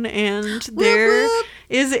iPhone, and there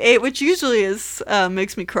is which usually is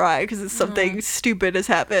makes me cry because it's something stupid has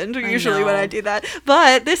happened usually when I do that.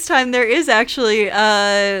 But this time there is actually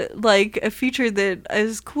like a feature that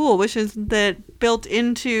is cool, which is that built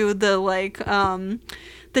into the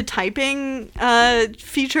the typing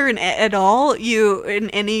feature at all. You, in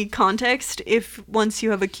any context, if once you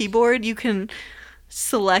have a keyboard, you can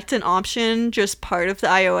select an option, just part of the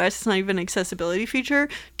iOS, it's not even an accessibility feature,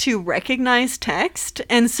 to recognize text,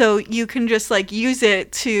 and so you can just like use it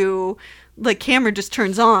to, like, camera just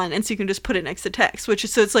turns on, and so you can just put it next to text, which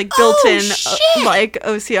is, so it's like built in like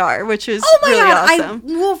OCR, which is really awesome.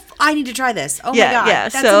 I need to try this. Oh my god,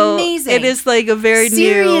 that's so amazing. It is like a very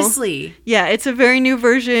seriously. It's a very new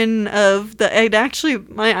version of and actually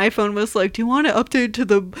my iPhone was like, do you want to update to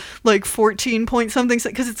the like 14 point something,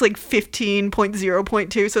 because it's like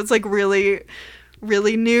 15.0.2, so it's like really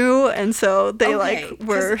new, and so they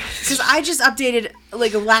were, because I just updated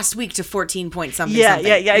like last week to 14 point something. Yeah,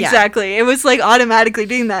 exactly. It was like automatically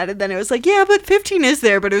doing that, and then it was like, but 15 is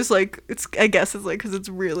there, but it was like, I guess it's like, because it's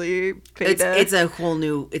really beta. It's a whole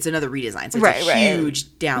new, it's another redesign, so it's a huge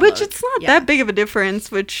download. Which it's not that big of a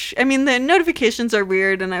difference, which, I mean, the notifications are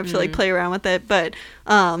weird, and I have to like play around with it, but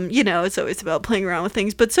it's always about playing around with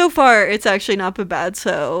things, but so far it's actually not been bad,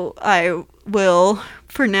 so I will,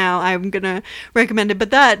 for now, I'm gonna recommend it.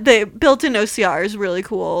 But the built-in OCR is really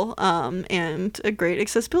cool, and a great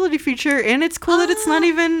accessibility feature, and it's cool that it's not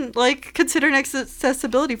even like considered an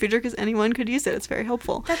accessibility feature, because anyone could use it. It's very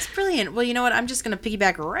helpful. That's brilliant. Well, you know what, I'm just gonna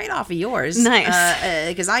piggyback right off of yours. Nice.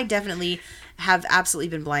 Because I definitely have absolutely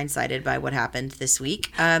been blindsided by what happened this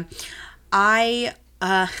week. I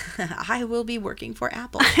will be working for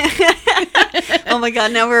Apple. Oh my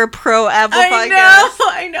god, now we're a pro Apple podcast.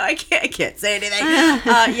 I know. I can't say anything.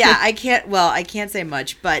 I can't. Well, I can't say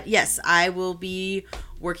much, but yes, I will be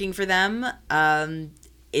working for them.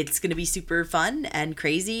 It's going to be super fun and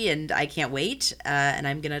crazy, and I can't wait. And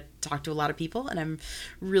I'm going to talk to a lot of people, and I'm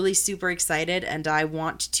really super excited. And I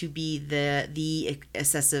want to be the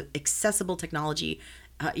accessible technology.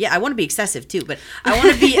 I want to be excessive too, but I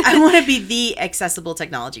want to be the accessible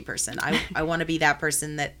technology person. I want to be that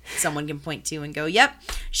person that someone can point to and go, "Yep,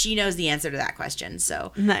 she knows the answer to that question."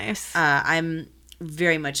 So nice. I'm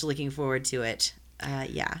very much looking forward to it.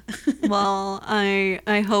 Well,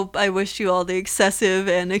 I wish you all the excessive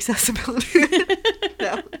and accessibility.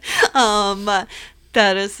 No.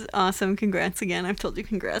 That is awesome. Congrats again. I've told you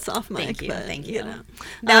congrats off mic. Thank you. But, Thank you. know.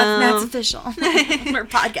 Now it's official. We're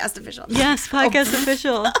podcast official. Yes, podcast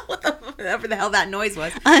official. Whatever the hell that noise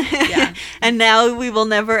was. Yeah. And now we will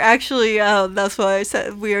never actually, that's why I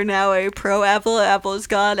said we are now a pro Apple. Apple is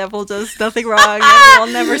God. Apple does nothing wrong. And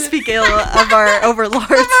we'll never speak ill of our overlords.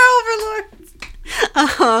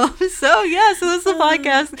 So this is the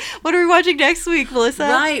podcast. What are we watching next week, Melissa?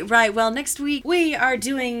 Right. Well, next week we are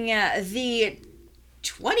doing the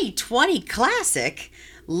 2020 classic,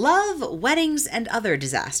 Love, Weddings, and Other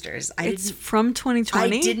Disasters. It's from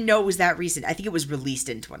 2020? I didn't know it was that recent. I think it was released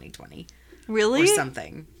in 2020. Really? Or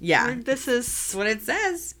something. Yeah. This is... That's what it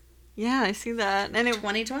says. Yeah, I see that. And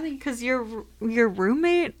 2020. Because your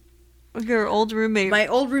roommate... Your old roommate... My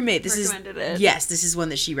old roommate. This is one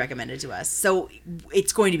that she recommended to us. So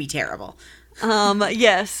it's going to be terrible.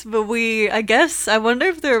 Yes, but I wonder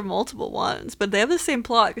if there are multiple ones, but they have the same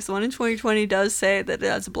plot, because the one in 2020 does say that it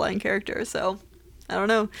has a blind character, so I don't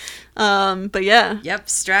know. But yeah. Yep,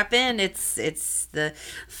 strap in. It's the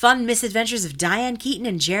fun misadventures of Diane Keaton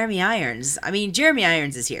and Jeremy Irons. I mean, Jeremy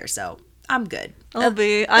Irons is here, so I'm good. I'm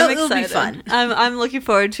excited. It'll be fun. I'm looking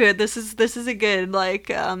forward to it. This is a good, like,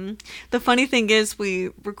 the funny thing is we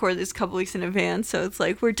record this a couple weeks in advance, so it's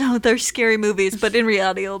like we're done with our scary movies, but in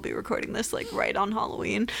reality we'll be recording this like right on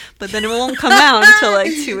Halloween, but then it won't come out until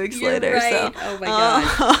like 2 weeks later. Right. So oh my god.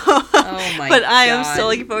 Oh my but god. I am still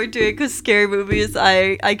looking forward to it, because scary movies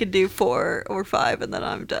I could do 4 or 5 and then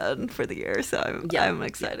I'm done for the year, so I'm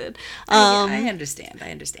excited. I understand.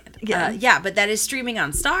 Yeah. But that is streaming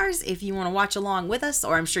on Stars if you want to watch along with us,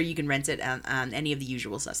 or I'm sure you can rent it on any of the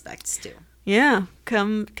usual suspects too. Yeah,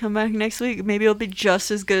 come back next week. Maybe it'll be just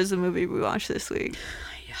as good as the movie we watched this week.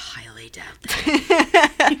 I highly doubt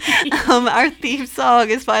that. Our theme song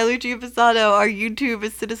is by Luigi Passato. Our YouTube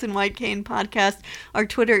is Citizen White Cane Podcast. Our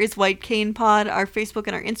Twitter is White Cane Pod. Our Facebook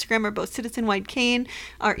and our Instagram are both Citizen White Cane.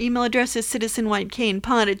 Our email address is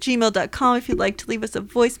citizenwhitecanepod@gmail.com. If you'd like to leave us a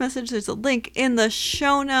voice message, there's a link in the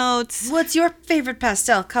show notes. What's your favorite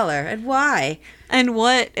pastel color and why? And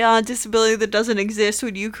what disability that doesn't exist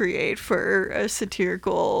would you create for a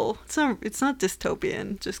satirical... It's not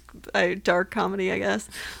dystopian, just a dark comedy, I guess.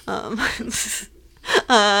 I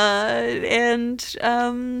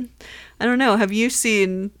don't know. Have you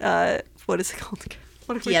seen... what is it called again?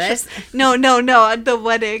 No, the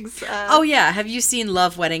weddings. Oh yeah, have you seen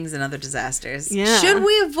Love, Weddings, and Other Disasters? Yeah. Should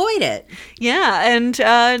we avoid it? Yeah, and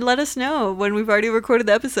let us know when we've already recorded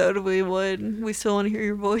the episode. We still want to hear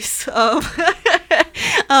your voice.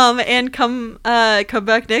 And come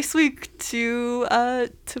back next week to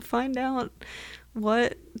find out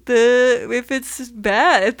if it's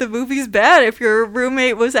bad, if the movie's bad, if your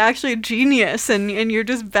roommate was actually a genius and you're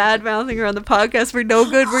just bad mouthing her on the podcast for no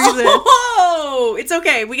good reason. Oh, it's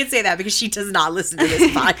okay. We can say that because she does not listen to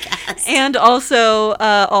this podcast. And also,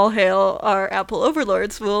 all hail our Apple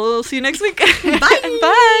overlords. We'll see you next week.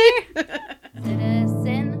 Bye. Bye.